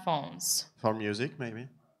in headphones? For music, maybe?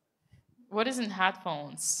 What is in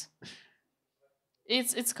headphones?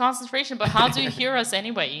 It's concentration, but how do you hear us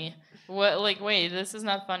anyway? What, like, wait, this is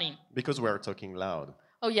not funny. Because we're talking loud.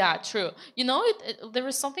 Oh yeah, true. You know, there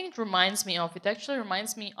is something it reminds me of. It actually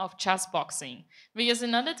reminds me of chess boxing because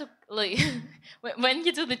in order to like, when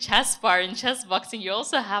you do the chess part in chess boxing, you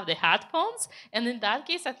also have the headphones, and in that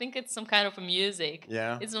case, I think it's some kind of a music.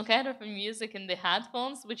 Yeah. It's some kind of a music in the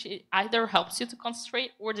headphones, which it either helps you to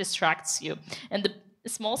concentrate or distracts you. And the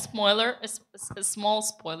small spoiler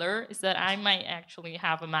is that I might actually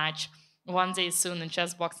have a match one day soon in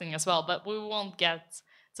chess boxing as well, but we won't get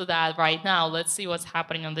to that right now. Let's see what's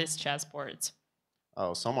happening on this chessboard.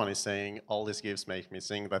 Oh, someone is saying all these gifts make me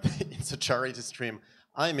think that it's a charity stream.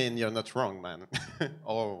 I mean, you're not wrong, man.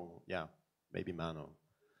 Oh, yeah, maybe Mano.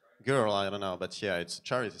 Girl, I don't know, but yeah, it's a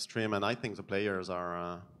charity stream, and I think the players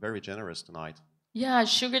are very generous tonight. Yeah,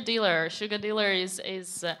 sugar dealer. Sugar dealer is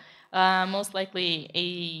most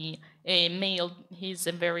likely a male. He's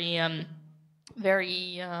a very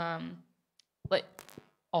like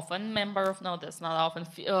often member of, no, that's not often,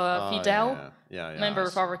 Oh, Fidel, yeah, member I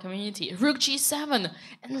of see. our community. Rook g7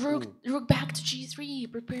 and rook back to g3.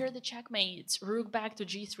 Prepare the checkmate. Rook back to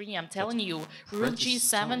g3. I'm telling you, rook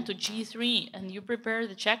g7 to g3, and you prepare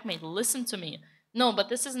the checkmate. Listen to me. No, but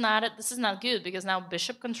this is not good because now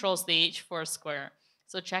bishop controls the h4 square,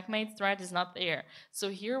 so checkmate threat is not there. So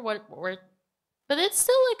here what we're, but it's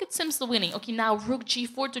still like it seems the winning. Okay, now rook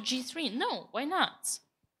g4 to g3. No, why not?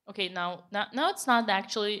 Okay, now it's not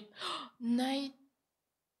actually knight.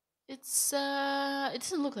 It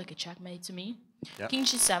doesn't look like a checkmate to me. Yep. King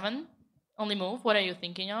g7, only move. What are you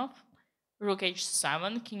thinking of? Rook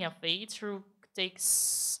h7, king f8, rook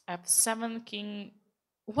takes f7, king.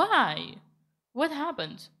 Why? What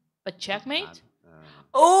happened? But checkmate?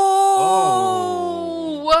 Oh,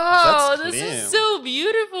 wow! That's This is clean. so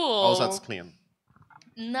beautiful. Oh, that's clean.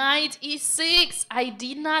 Knight e6. I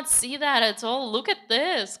did not see that at all. Look at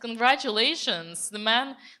this. Congratulations. The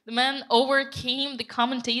man overcame the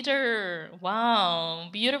commentator. Wow.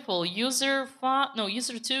 Beautiful. User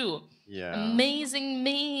 2. Yeah. Amazing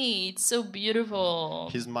mate. So beautiful.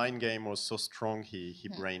 His mind game was so strong, he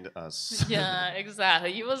brained us. Yeah,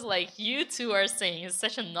 exactly. He was like, you two are saying it's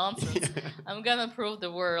such a nonsense. I'm gonna prove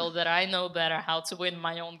the world that I know better how to win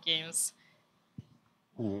my own games.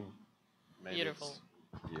 Ooh, maybe Beautiful.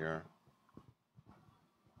 Here.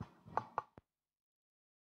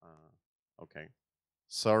 Okay.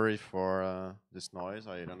 Sorry for this noise.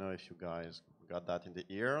 I don't know if you guys got that in the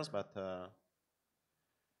ears, but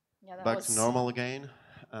Yeah, back to normal again.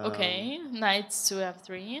 Okay, knight to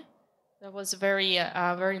f3. That was very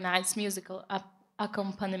nice musical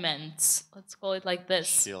accompaniment. Let's call it like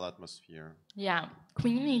this. Chill atmosphere. Yeah,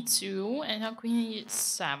 queen e2 and now queen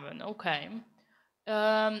e7. Okay.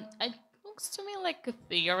 It looks to me like a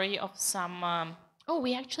theory of some. Oh,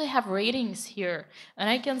 we actually have ratings here, and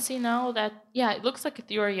I can see now that it looks like a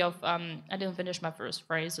theory of. I didn't finish my first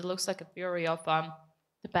phrase. It looks like a theory of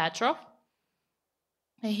the Petrov.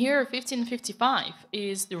 And here, 1555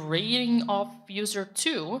 is the rating of user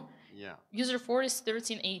 2. Yeah. User 4 is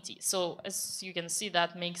 1380. So as you can see,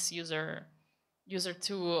 that makes user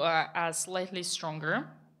 2 slightly stronger.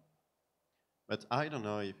 But I don't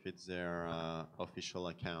know if it's their official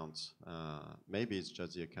account. Maybe it's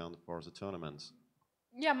just the account for the tournament.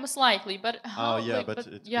 Yeah, most likely. But how? Oh yeah, like,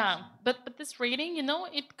 but this rating,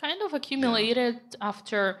 it kind of accumulated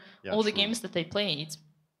after all the games that they played.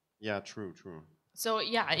 Yeah, true. So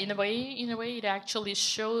yeah, in a way, it actually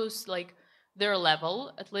shows like their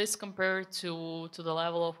level, at least compared to the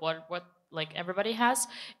level of what like everybody has.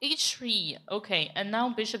 h3, okay, and now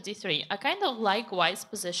bishop d3. I kind of like White's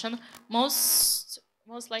position. Most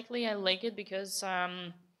likely, I like it because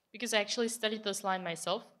I actually studied this line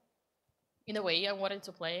myself. In a way, I wanted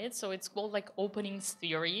to play it, so it's called like openings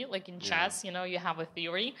theory. Like in chess, you have a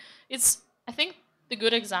theory. It's, I think, the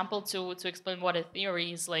good example to explain what a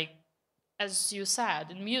theory is like. As you said,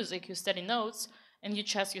 in music you study notes, and you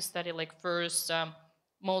chess you study like first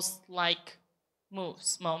most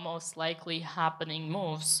likely happening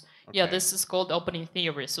moves. Okay. Yeah, this is called opening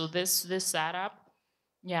theory. So this setup,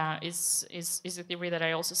 is a theory that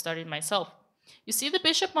I also studied myself. You see the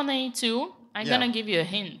bishop on a2. I'm gonna give you a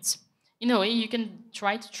hint. You can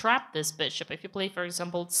try to trap this bishop if you play, for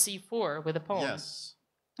example, c4 with a pawn. Yes.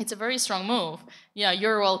 It's a very strong move. Yeah,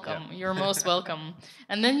 you're welcome. Yeah. You're most welcome.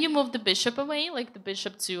 And then you move the bishop away, like the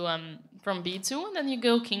bishop to from b2, and then you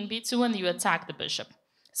go king b2 and you attack the bishop.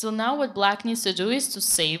 So now what black needs to do is to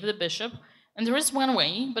save the bishop. And there is one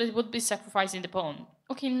way, but it would be sacrificing the pawn.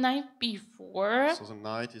 Okay, knight b4. So the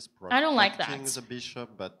knight is protecting I don't like that. The bishop,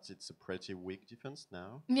 but it's a pretty weak defense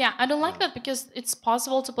now. Yeah, I don't like that because it's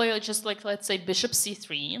possible to play just like, let's say, bishop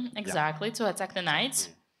c3, exactly, to attack the knight.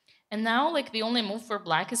 Exactly. And now, like, the only move for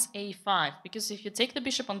black is a5, because if you take the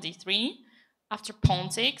bishop on d3, After pawn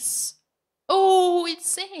takes. Oh, it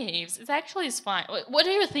saves. It actually is fine. What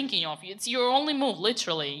are you thinking of? It's your only move,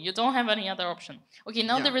 literally. You don't have any other option. Okay,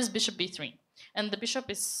 now Yeah. there is bishop b3, and the bishop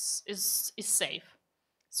is safe.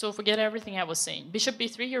 So forget everything I was saying. Bishop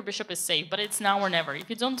b3, your bishop is safe, but it's now or never. If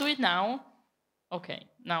you don't do it now, okay,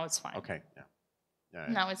 now it's fine. Okay. Yeah. Yeah.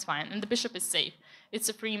 Now it's fine, and the bishop is safe. It's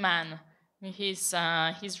a free man. He's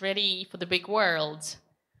ready for the big world.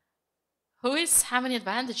 Who is having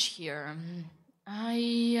advantage here?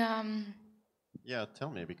 Yeah, tell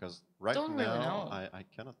me, because right Don't really now know. I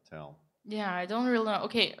cannot tell. Yeah, I don't really know.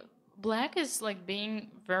 Okay, black is like being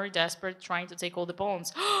very desperate, trying to take all the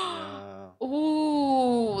pawns. Yeah.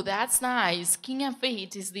 Ooh, that's nice. King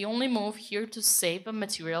f8 is the only move here to save a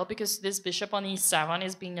material because this bishop on e7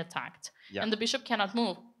 is being attacked. Yeah. And the bishop cannot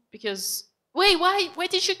move because... Wait, why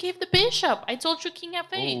did you give the bishop? I told you king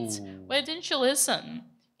f8. Ooh. Why didn't you listen?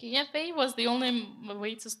 King f8 was the only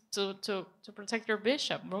way to protect your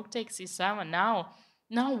bishop. Rook takes e7.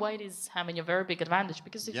 Now white is having a very big advantage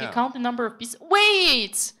because if you Yeah. count the number of pieces...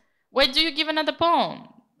 Wait! Why do you give another pawn?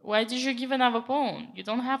 Why did you give another pawn? You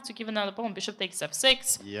don't have to give another pawn. Bishop takes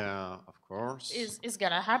f6. Yeah, of course. Is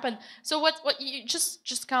gonna happen. So what you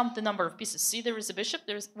just count the number of pieces. See, there is a bishop.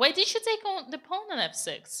 Why did you take on the pawn on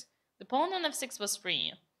f6? The pawn on f6 was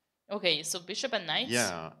free. Okay, so bishop and knight.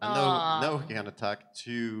 Yeah, and no, he can attack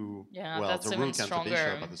two. Yeah, well, that's the even rook and the stronger.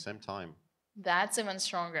 bishop at the same time. That's even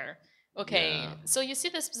stronger. Okay, Yeah. so you see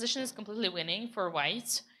this position is completely winning for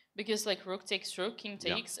white because like rook takes rook, king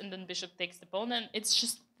takes, and then bishop takes the pawn, and it's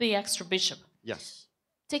just the extra bishop. Yes.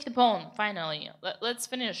 Take the pawn, finally. Let's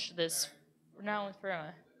finish this now and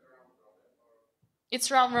forever. It's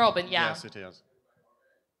round robin, yeah. Yes, it is.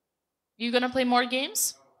 You gonna play more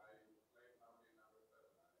games?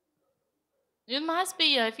 It must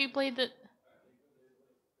be, if you played the...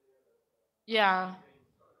 Yeah.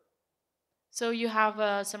 So you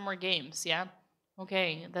have some more games, yeah?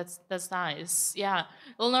 Okay, that's nice. Yeah.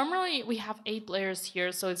 Well, normally we have 8 players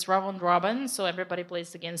here, so it's round robin, so everybody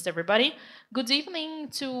plays against everybody. Good evening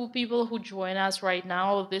to people who join us right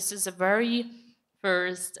now. This is a very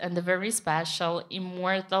first and a very special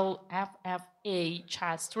Immortal FFA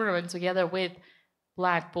chess tournament together with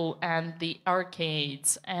Blackpool and the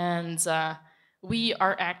arcades, and we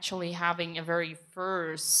are actually having a very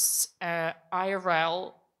first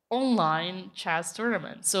IRL online chess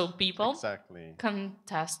tournament. So people, exactly,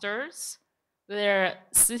 contesters, they're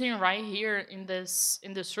sitting right here in this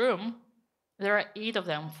room. There are 8 of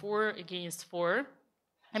them, 4 against 4.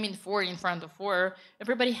 I mean, 4 in front of 4.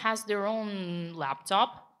 Everybody has their own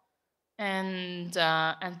laptop and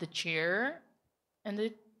the chair, and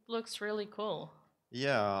it looks really cool.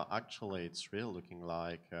 Yeah, actually, it's really looking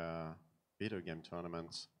like a video game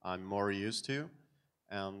tournament I'm more used to,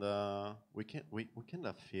 and we kind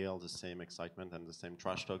of feel the same excitement and the same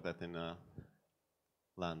trash talk that in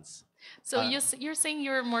LANs. So you're saying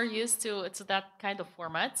you're more used to that kind of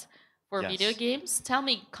format for Yes. video games. Tell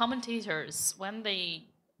me, commentators, when they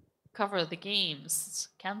cover the games,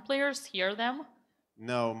 can players hear them?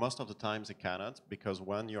 No, most of the times they cannot, because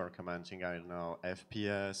when you're commenting, I don't know,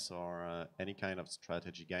 FPS or any kind of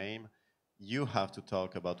strategy game, you have to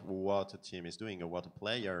talk about what a team is doing or what a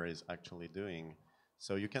player is actually doing.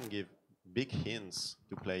 So you can give big hints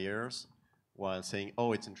to players while saying,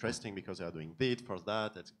 oh, it's interesting because they are doing this for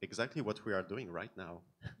that. That's exactly what we are doing right now.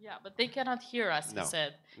 Yeah, but they cannot hear us, No. you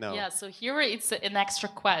said. No. Yeah, so here it's an extra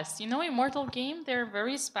quest. You know, Immortal Game, they're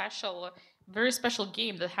very special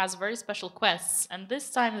game that has very special quests. And this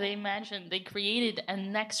time they created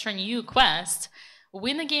an extra new quest.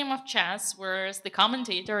 Win a game of chess, whereas the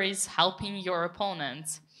commentator is helping your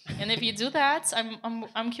opponent. And if you do that,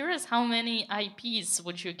 I'm curious how many IPs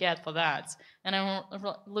would you get for that? And I'm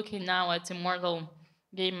looking now at Immortal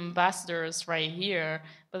Game ambassadors right here,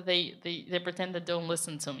 but they pretend they don't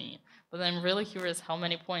listen to me. But I'm really curious how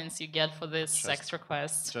many points you get for this extra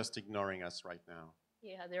quest. Just ignoring us right now.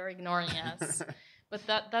 Yeah, they're ignoring us. But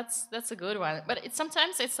that's a good one. But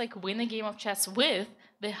sometimes it's like win a game of chess with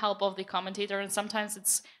the help of the commentator, and sometimes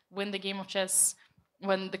it's win the game of chess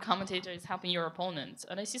when the commentator is helping your opponent.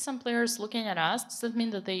 And I see some players looking at us. Does that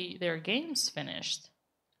mean that their game's finished?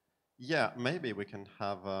 Yeah, maybe we can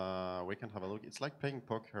have a look. It's like playing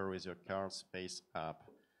poker with your cards face up,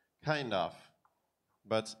 kind of.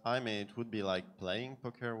 But I mean, it would be like playing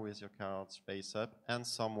poker with your cards face up and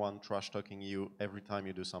someone trash talking you every time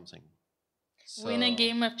you do something. So, win a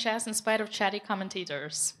game of chess in spite of chatty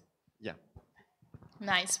commentators. Yeah.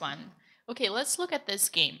 Nice one. Okay, let's look at this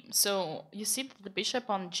game. So you see that the bishop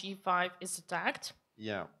on g5 is attacked.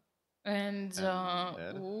 Yeah. And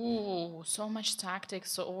ooh, so much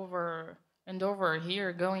tactics over And over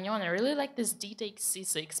here going on, I really like this d takes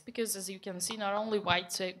c6 because, as you can see, not only white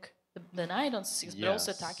took the knight on c6, but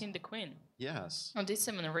also attacking the queen. Yes. On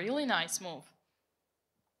d7, a really nice move.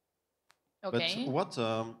 Okay. But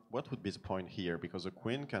what would be the point here? Because a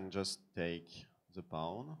queen can just take the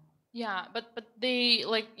pawn. Yeah, but they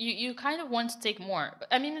like you kind of want to take more.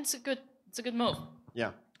 I mean, it's a good move.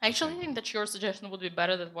 Yeah. I actually think that your suggestion would be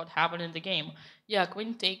better than what happened in the game. Yeah,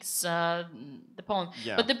 queen takes the pawn.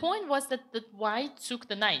 Yeah. But the point was that white took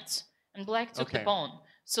the knight and black took the pawn.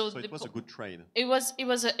 So it was a good trade. It was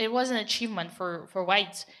an achievement for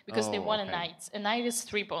white because they won a knight. A knight is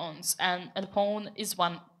 3 pawns and a pawn is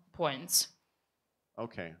 1 point.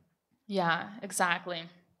 Okay. Yeah, exactly.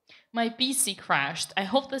 My PC crashed. I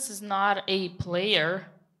hope this is not a player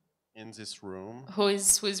in this room who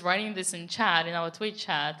is writing this in chat, in our Twitch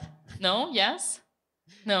chat. No? Yes?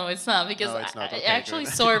 No, it's not, because it's not. I actually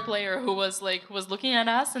saw a player who was looking at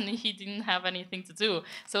us and he didn't have anything to do.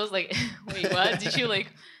 So I was like, wait, what? Did you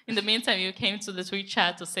in the meantime you came to the Twitch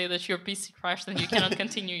chat to say that your PC crashed and you cannot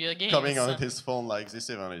continue your game? Coming on his phone like this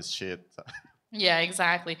even is shit. Yeah,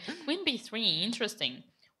 exactly. Queen b3, interesting.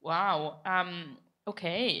 Wow.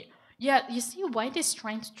 Okay. Yeah, you see, white is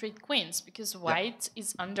trying to trade queens because white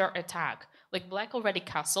is under attack. Like, black already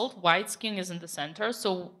castled, white's king is in the center,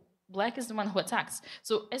 so black is the one who attacks.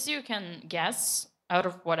 So as you can guess out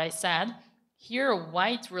of what I said, here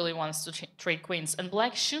white really wants to trade queens, and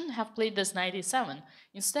black shouldn't have played this knight e7.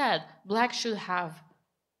 Instead, black should have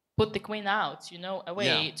put the queen out,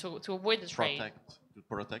 away to avoid the trade. To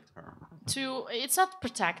protect her. It's not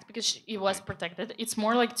protect because it was protected. It's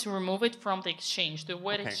more like to remove it from the exchange, to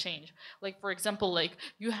avoid exchange. Like, for example, like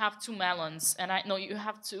you have 2 melons and you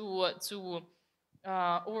have two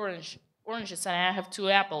oranges and I have 2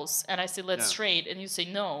 apples and I say let's trade and you say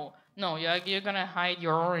no, you're gonna hide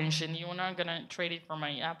your orange and you're not gonna trade it for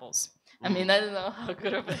my apples. I mean, I don't know how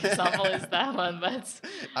good of an example is that one, but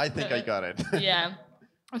I think I got it. Yeah.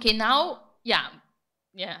 Okay, now yeah.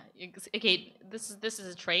 Okay, this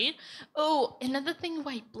is a trade. Oh, another thing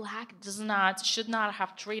why black should not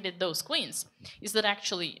have traded those queens is that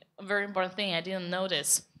actually a very important thing I didn't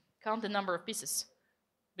notice. Count the number of pieces.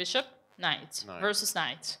 Bishop, knight. Versus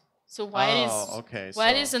knight. So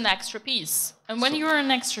white is an extra piece. And when you're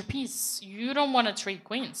an extra piece, you don't want to trade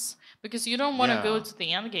queens because you don't want to go to the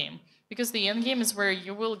endgame. Because the endgame is where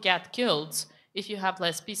you will get killed if you have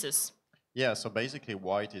less pieces. Yeah, so basically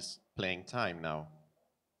white is playing time now.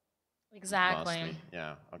 Exactly. Mostly.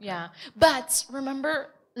 Yeah. Okay. Yeah, but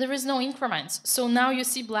remember, there is no increments. So now you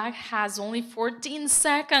see black has only 14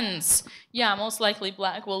 seconds. Yeah, most likely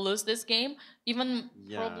black will lose this game, even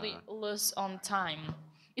probably lose on time.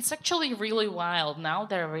 It's actually really wild now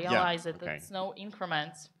that I realize that there's no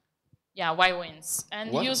increments. Yeah, white wins.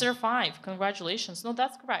 And user 5, congratulations. No,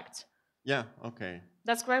 that's correct. Yeah, okay.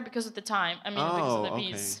 That's correct because of the time. I mean, because of the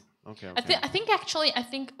piece. Okay. I think,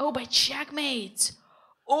 by checkmate.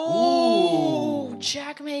 Oh,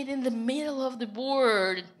 checkmate in the middle of the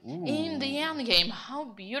board. Ooh. In the end game. How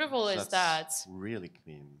beautiful is that? That's really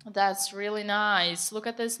clean. That's really nice. Look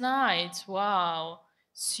at this knight. Wow.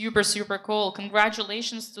 Super, super cool.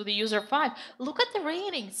 Congratulations to the user 5. Look at the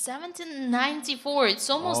rating. 1794. It's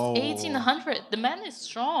almost 1800. The man is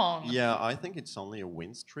strong. Yeah, I think it's only a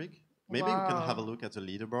win streak. Maybe we can have a look at the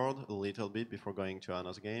leaderboard a little bit before going to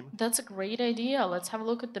another game. That's a great idea. Let's have a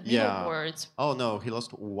look at the leaderboard. Oh, no, he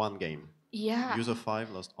lost 1 game. Yeah. User 5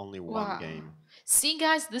 lost only 1 game. See,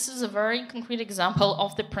 guys, this is a very concrete example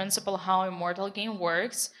of the principle how Immortal Game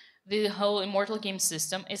works. The whole Immortal Game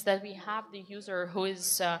system is that we have the user who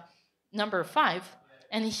is number 5,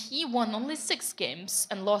 and he won only 6 games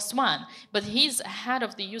and lost 1. But he's ahead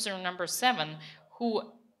of the user number 7,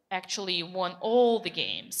 who actually won all the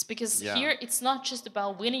games, because here it's not just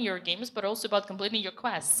about winning your games but also about completing your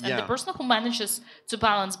quests, and the person who manages to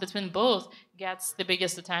balance between both gets the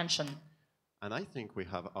biggest attention. And I think we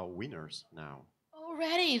have our winners now.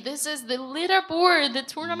 Already, this is the leaderboard. The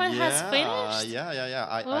tournament has finished. Yeah.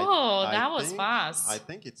 That was fast. I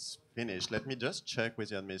think it's finished. Let me just check with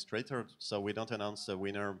the administrator so we don't announce the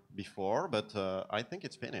winner before, but I think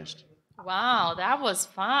it's finished. Wow, that was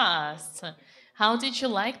fast. How did you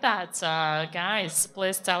like that, guys?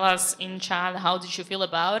 Please tell us in chat, how did you feel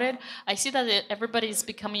about it? I see that everybody is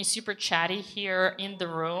becoming super chatty here in the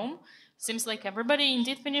room. Seems like everybody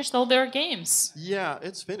indeed finished all their games. Yeah,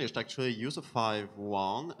 it's finished. Actually, user 5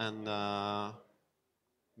 won, and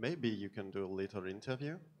maybe you can do a little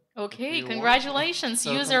interview. Okay, congratulations,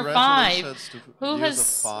 so user 5, who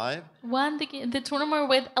has won the tournament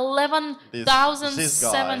with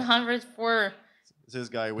 11,704. this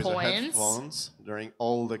guy with the points. headphones during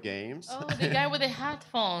all the games. Oh, the guy with the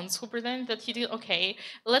headphones who pretended that he did. Okay,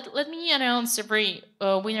 let me announce every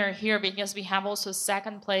winner here, because we have also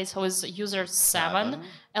second place, who is user 7,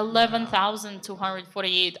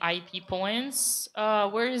 11,248 IP points.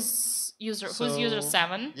 Where is user? Who's user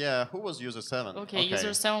 7? Yeah, who was user 7? Okay,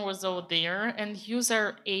 user 7 was over there, and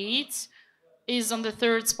user 8 is on the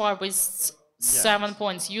third spot with 7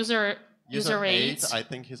 points. User 8. I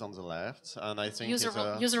think he's on the left, and I think user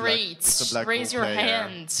user 8. Raise your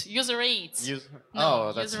hand. User 8.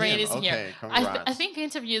 No, that's user 8 is okay, here. congrats. I think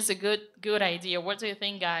interview is a good idea. What do you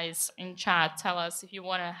think, guys? In chat, tell us if you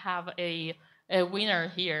want to have a winner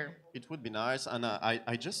here. It would be nice, and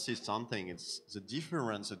I just see something. It's the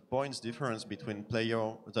difference, the points difference between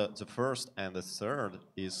the first and the third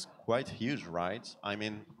is quite huge, right? I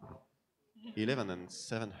mean, 11 and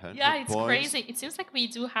 700 Yeah, it's points. crazy. It seems like we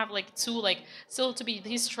do have like two, like, still to be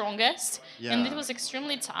the strongest. Yeah. And it was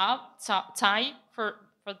extremely tight for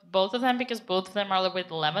both of them, because both of them are like with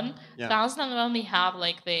 11,000, and then we have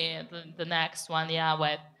like the next one,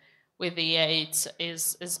 with the 8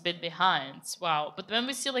 is a bit behind. Wow. But when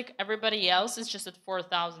we see like everybody else is just at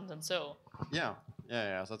 4,000 and so. Yeah.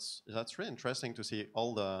 That's really interesting to see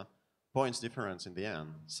all the points difference in the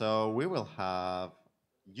end. So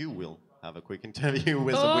you will have a quick interview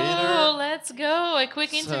with the winner. Oh, let's go. A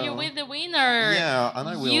quick interview with the winner. Yeah, and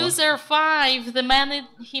I will. User 5, the man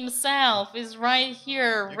himself, is right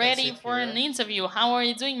here, ready for an interview. How are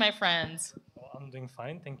you doing, my friends? I'm doing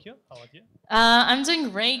fine, thank you. How about you? I'm doing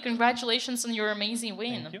great. Congratulations on your amazing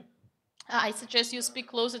win. Thank you. I suggest you speak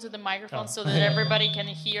closer to the microphone so that everybody can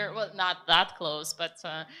hear. Well, not that close, but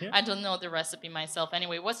I don't know the recipe myself.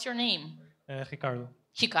 Anyway, what's your name? Ricardo.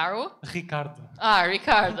 Hikaru? Ricardo. Ah,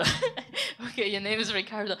 Ricardo. Okay, your name is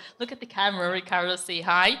Ricardo. Look at the camera, Ricardo. Say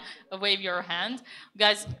hi. Wave your hand.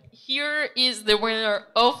 Guys, here is the winner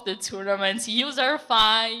of the tournament. User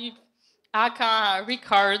 5, aka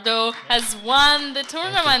Ricardo, has won the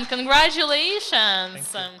tournament.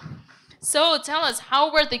 Congratulations. So tell us,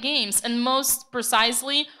 how were the games? And most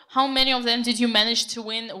precisely, how many of them did you manage to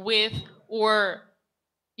win with, or,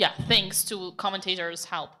 thanks to commentators'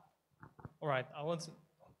 help? All right, I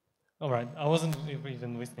wasn't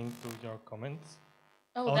even listening to your comments.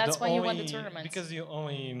 Oh, that's why you won the tournament. Because you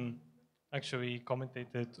only actually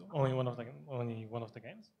commentated only one of the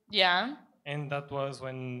games. Yeah. And that was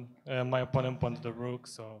when my opponent punted the rook,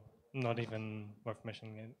 so not even worth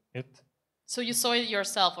mentioning it. So you saw it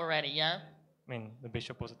yourself already, yeah? I mean, the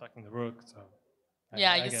bishop was attacking the rook, so.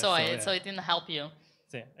 I saw it, so it didn't help you.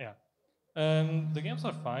 Yeah. The games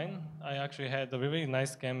are fine. I actually had a really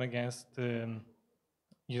nice game against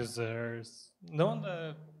users. No one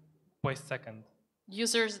placed second.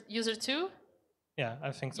 User 2? Yeah,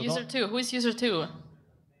 I think so. User 2. Who is user 2?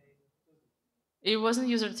 It wasn't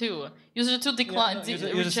user 2. User 2 declined. Yeah, no,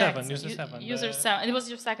 user 7. User 7. It was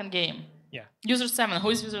your second game. Yeah. User 7. Who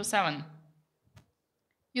is user 7?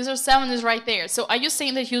 User 7 is right there. So are you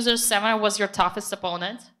saying that user 7 was your toughest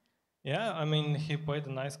opponent? Yeah, I mean, he played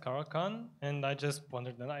a nice Caracan, and I just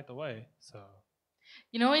wandered the knight away, so...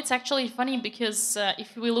 You know, it's actually funny because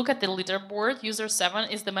if we look at the leaderboard, user 7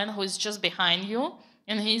 is the man who is just behind you,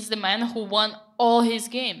 and he's the man who won all his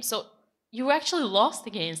games. So you actually lost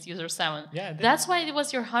against user 7. Yeah, that's why it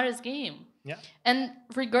was your hardest game. Yeah. And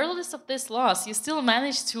regardless of this loss, you still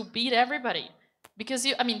managed to beat everybody. Because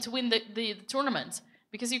to win the tournament.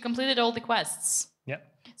 Because you completed all the quests. Yeah.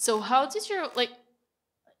 So how did you,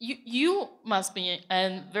 you must be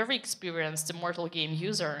a very experienced Immortal game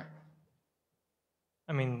user.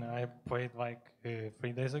 I mean, I played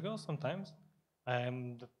 3 days ago sometimes.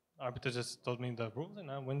 The arbiter just told me the rules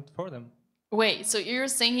and I went for them. Wait, so you're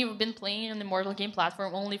saying you've been playing on the Immortal game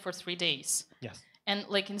platform only for 3 days? Yes. And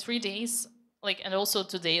in 3 days, and also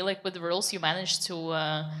today, with the rules, you managed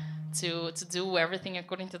to do everything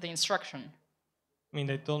according to the instruction. I mean,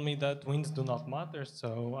 they told me that wins do not matter,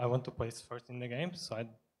 so I want to place first in the game. So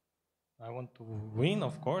I want to win,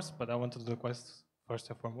 of course, but I want to do the quests first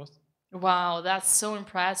and foremost. Wow, that's so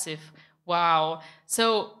impressive. Wow.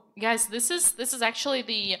 So, guys, this is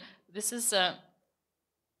actually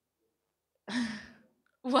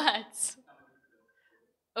what?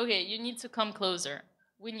 Okay, you need to come closer.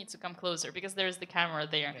 We need to come closer because there's the camera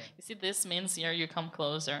there. Okay. You see, this means here you come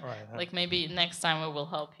closer. Right, maybe next time we will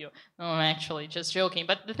help you. No, I'm actually just joking.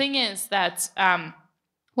 But the thing is that,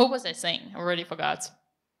 what was I saying? I already forgot.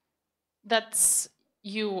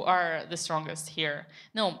 You are the strongest here.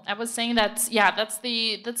 No, I was saying that, that's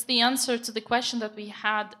the answer to the question that we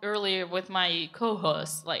had earlier with my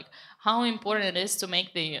co-host, how important it is to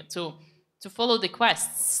make to follow the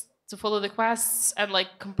quests, to follow the quests and like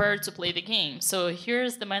compared to play the game. So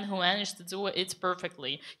here's the man who managed to do it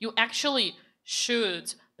perfectly. You actually should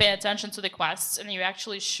pay attention to the quests, and you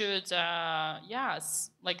actually should yes,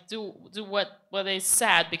 like do what they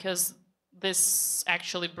said, because this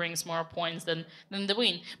actually brings more points than the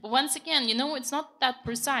win. But once again, you know, it's not that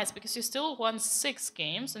precise, because you still won 6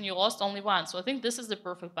 games and you lost only 1. So I think this is the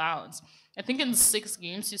perfect balance. I think in 6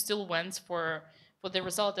 games you still went for the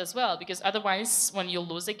result as well, because otherwise when you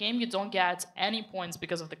lose a game you don't get any points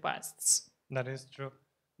because of the quests. That is true.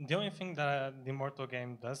 The only thing that the Immortal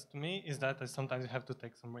game does to me is that I sometimes have to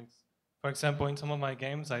take some risks. For example, in some of my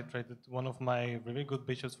games, I traded one of my really good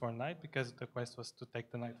bishops for a knight because the quest was to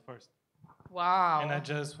take the knight first. Wow. And I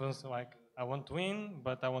just was like, I want to win,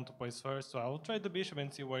 but I want to place first, so I will trade the bishop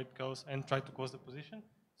and see where it goes and try to close the position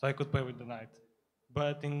so I could play with the knight.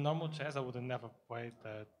 But in normal chess, I would have never played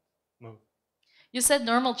that move. You said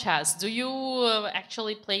normal chess. Do you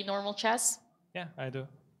actually play normal chess? Yeah, I do.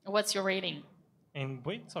 What's your rating? In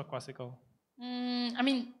Blitz or classical? I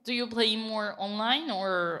mean, do you play more online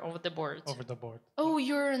or over the board? Over the board. Oh,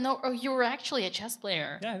 you're actually a chess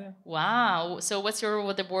player. Yeah. Wow. So what's your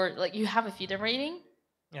over the board? Like, you have a FIDE rating?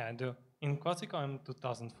 Yeah, I do. In classical, I'm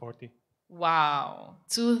 2040. Wow,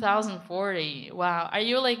 2040. Wow. Are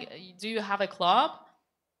you like? Do you have a club?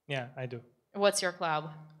 Yeah, I do. What's your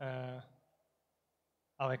club?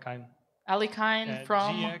 Alekhine. Alekhine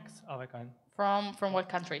from GX Alekhine. From what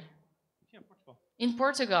country? Yeah, Portugal. In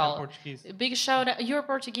Portugal. I'm Portuguese. Big shout out. You're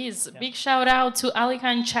Portuguese. Yeah. Big shout out to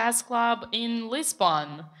Alekhine Chess Club in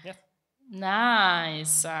Lisbon. Yes.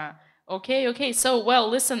 Nice. Okay. So, well,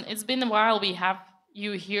 listen, it's been a while we have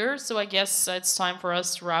you here, so I guess it's time for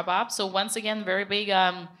us to wrap up. So once again, very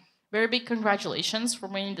big congratulations for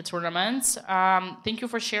winning the tournament. Thank you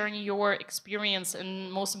for sharing your experience and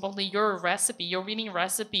most importantly your recipe, your winning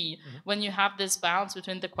recipe, when you have this balance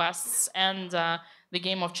between the quests and the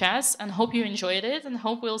game of chess. And hope you enjoyed it, and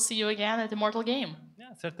hope we'll see you again at Immortal Game.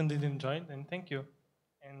 Yeah, certainly did enjoy it, and thank you.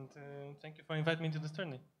 And thank you for inviting me to this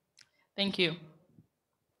tourney. Thank you.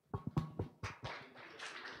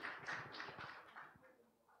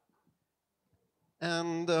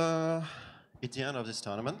 And it's the end of this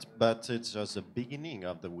tournament, but it's just the beginning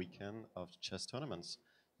of the weekend of chess tournaments.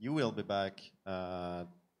 You will be back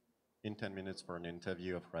in 10 minutes for an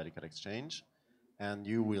interview of Radical Exchange, and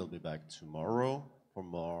you will be back tomorrow for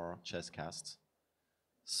more chess casts.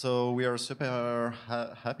 So we are super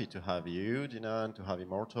happy to have you, Dina, and to have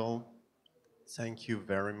Immortal. Thank you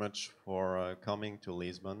very much for coming to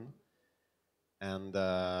Lisbon, and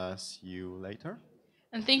see you later.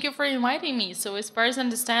 And thank you for inviting me. So as far as I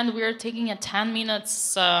understand, we are taking a 10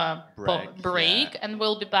 minutes break, and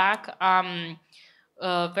we'll be back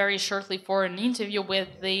very shortly for an interview with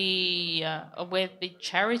the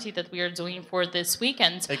charity that we are doing for this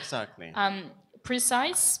weekend. Exactly.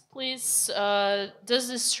 Precise, please. Does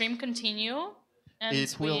the stream continue? And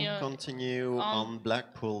it will continue on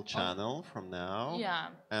Blackpool channel from now. Yeah.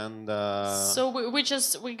 And so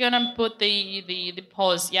we're gonna put the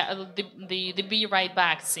pause. Yeah, the be right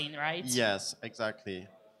back scene, right? Yes, exactly.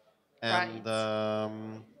 And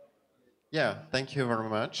yeah, thank you very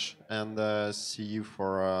much, and see you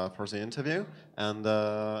for the interview. And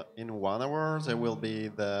in 1 hour there will be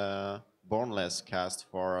the Bornless cast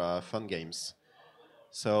for Fun Games.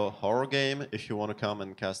 So horror game, if you want to come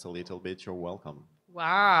and cast a little bit, you're welcome.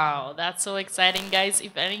 Wow, that's so exciting, guys!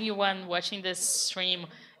 If anyone watching this stream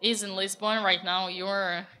is in Lisbon right now,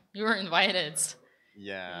 you're invited.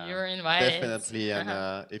 Yeah, you're invited. Definitely.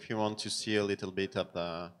 And if you want to see a little bit of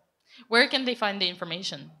the, where can they find the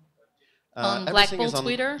information? On Blackpool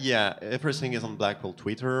Twitter? Yeah, everything is on Blackpool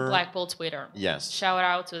Twitter. Blackpool Twitter. Yes. Shout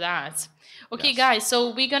out to that. Okay, guys,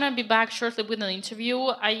 so we're going to be back shortly with an interview.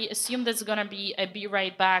 I assume there's going to be a be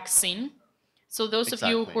right back scene. So those of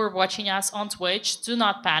you who are watching us on Twitch, do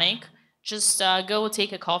not panic. Just go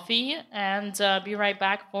take a coffee and be right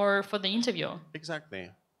back for the interview. Exactly.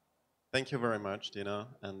 Thank you very much, Dina,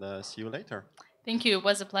 and see you later. Thank you. It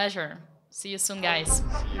was a pleasure. See you soon, guys.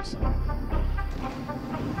 See you soon.